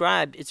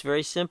subscribed, it's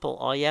very simple.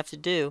 All you have to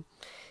do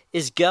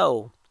is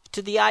go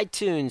to the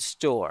iTunes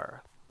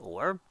Store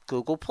or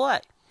Google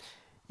Play.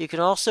 You can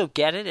also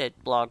get it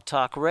at Blog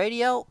Talk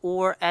Radio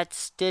or at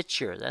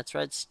Stitcher. That's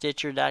right,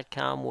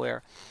 Stitcher.com,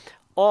 where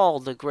all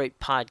the great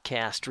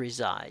podcasts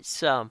reside.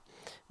 So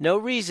no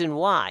reason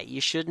why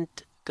you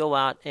shouldn't go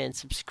out and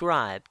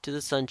subscribe to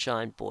the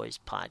Sunshine Boys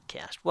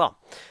podcast. Well,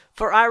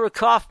 for Ira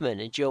Kaufman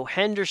and Joe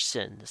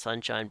Henderson, the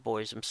Sunshine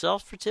Boys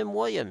themselves, for Tim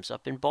Williams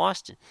up in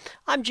Boston,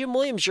 I'm Jim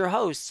Williams, your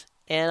host,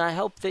 and I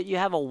hope that you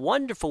have a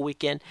wonderful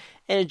weekend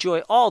and enjoy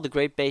all the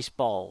great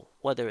baseball,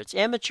 whether it's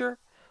amateur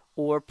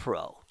or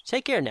pro.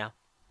 Take care now.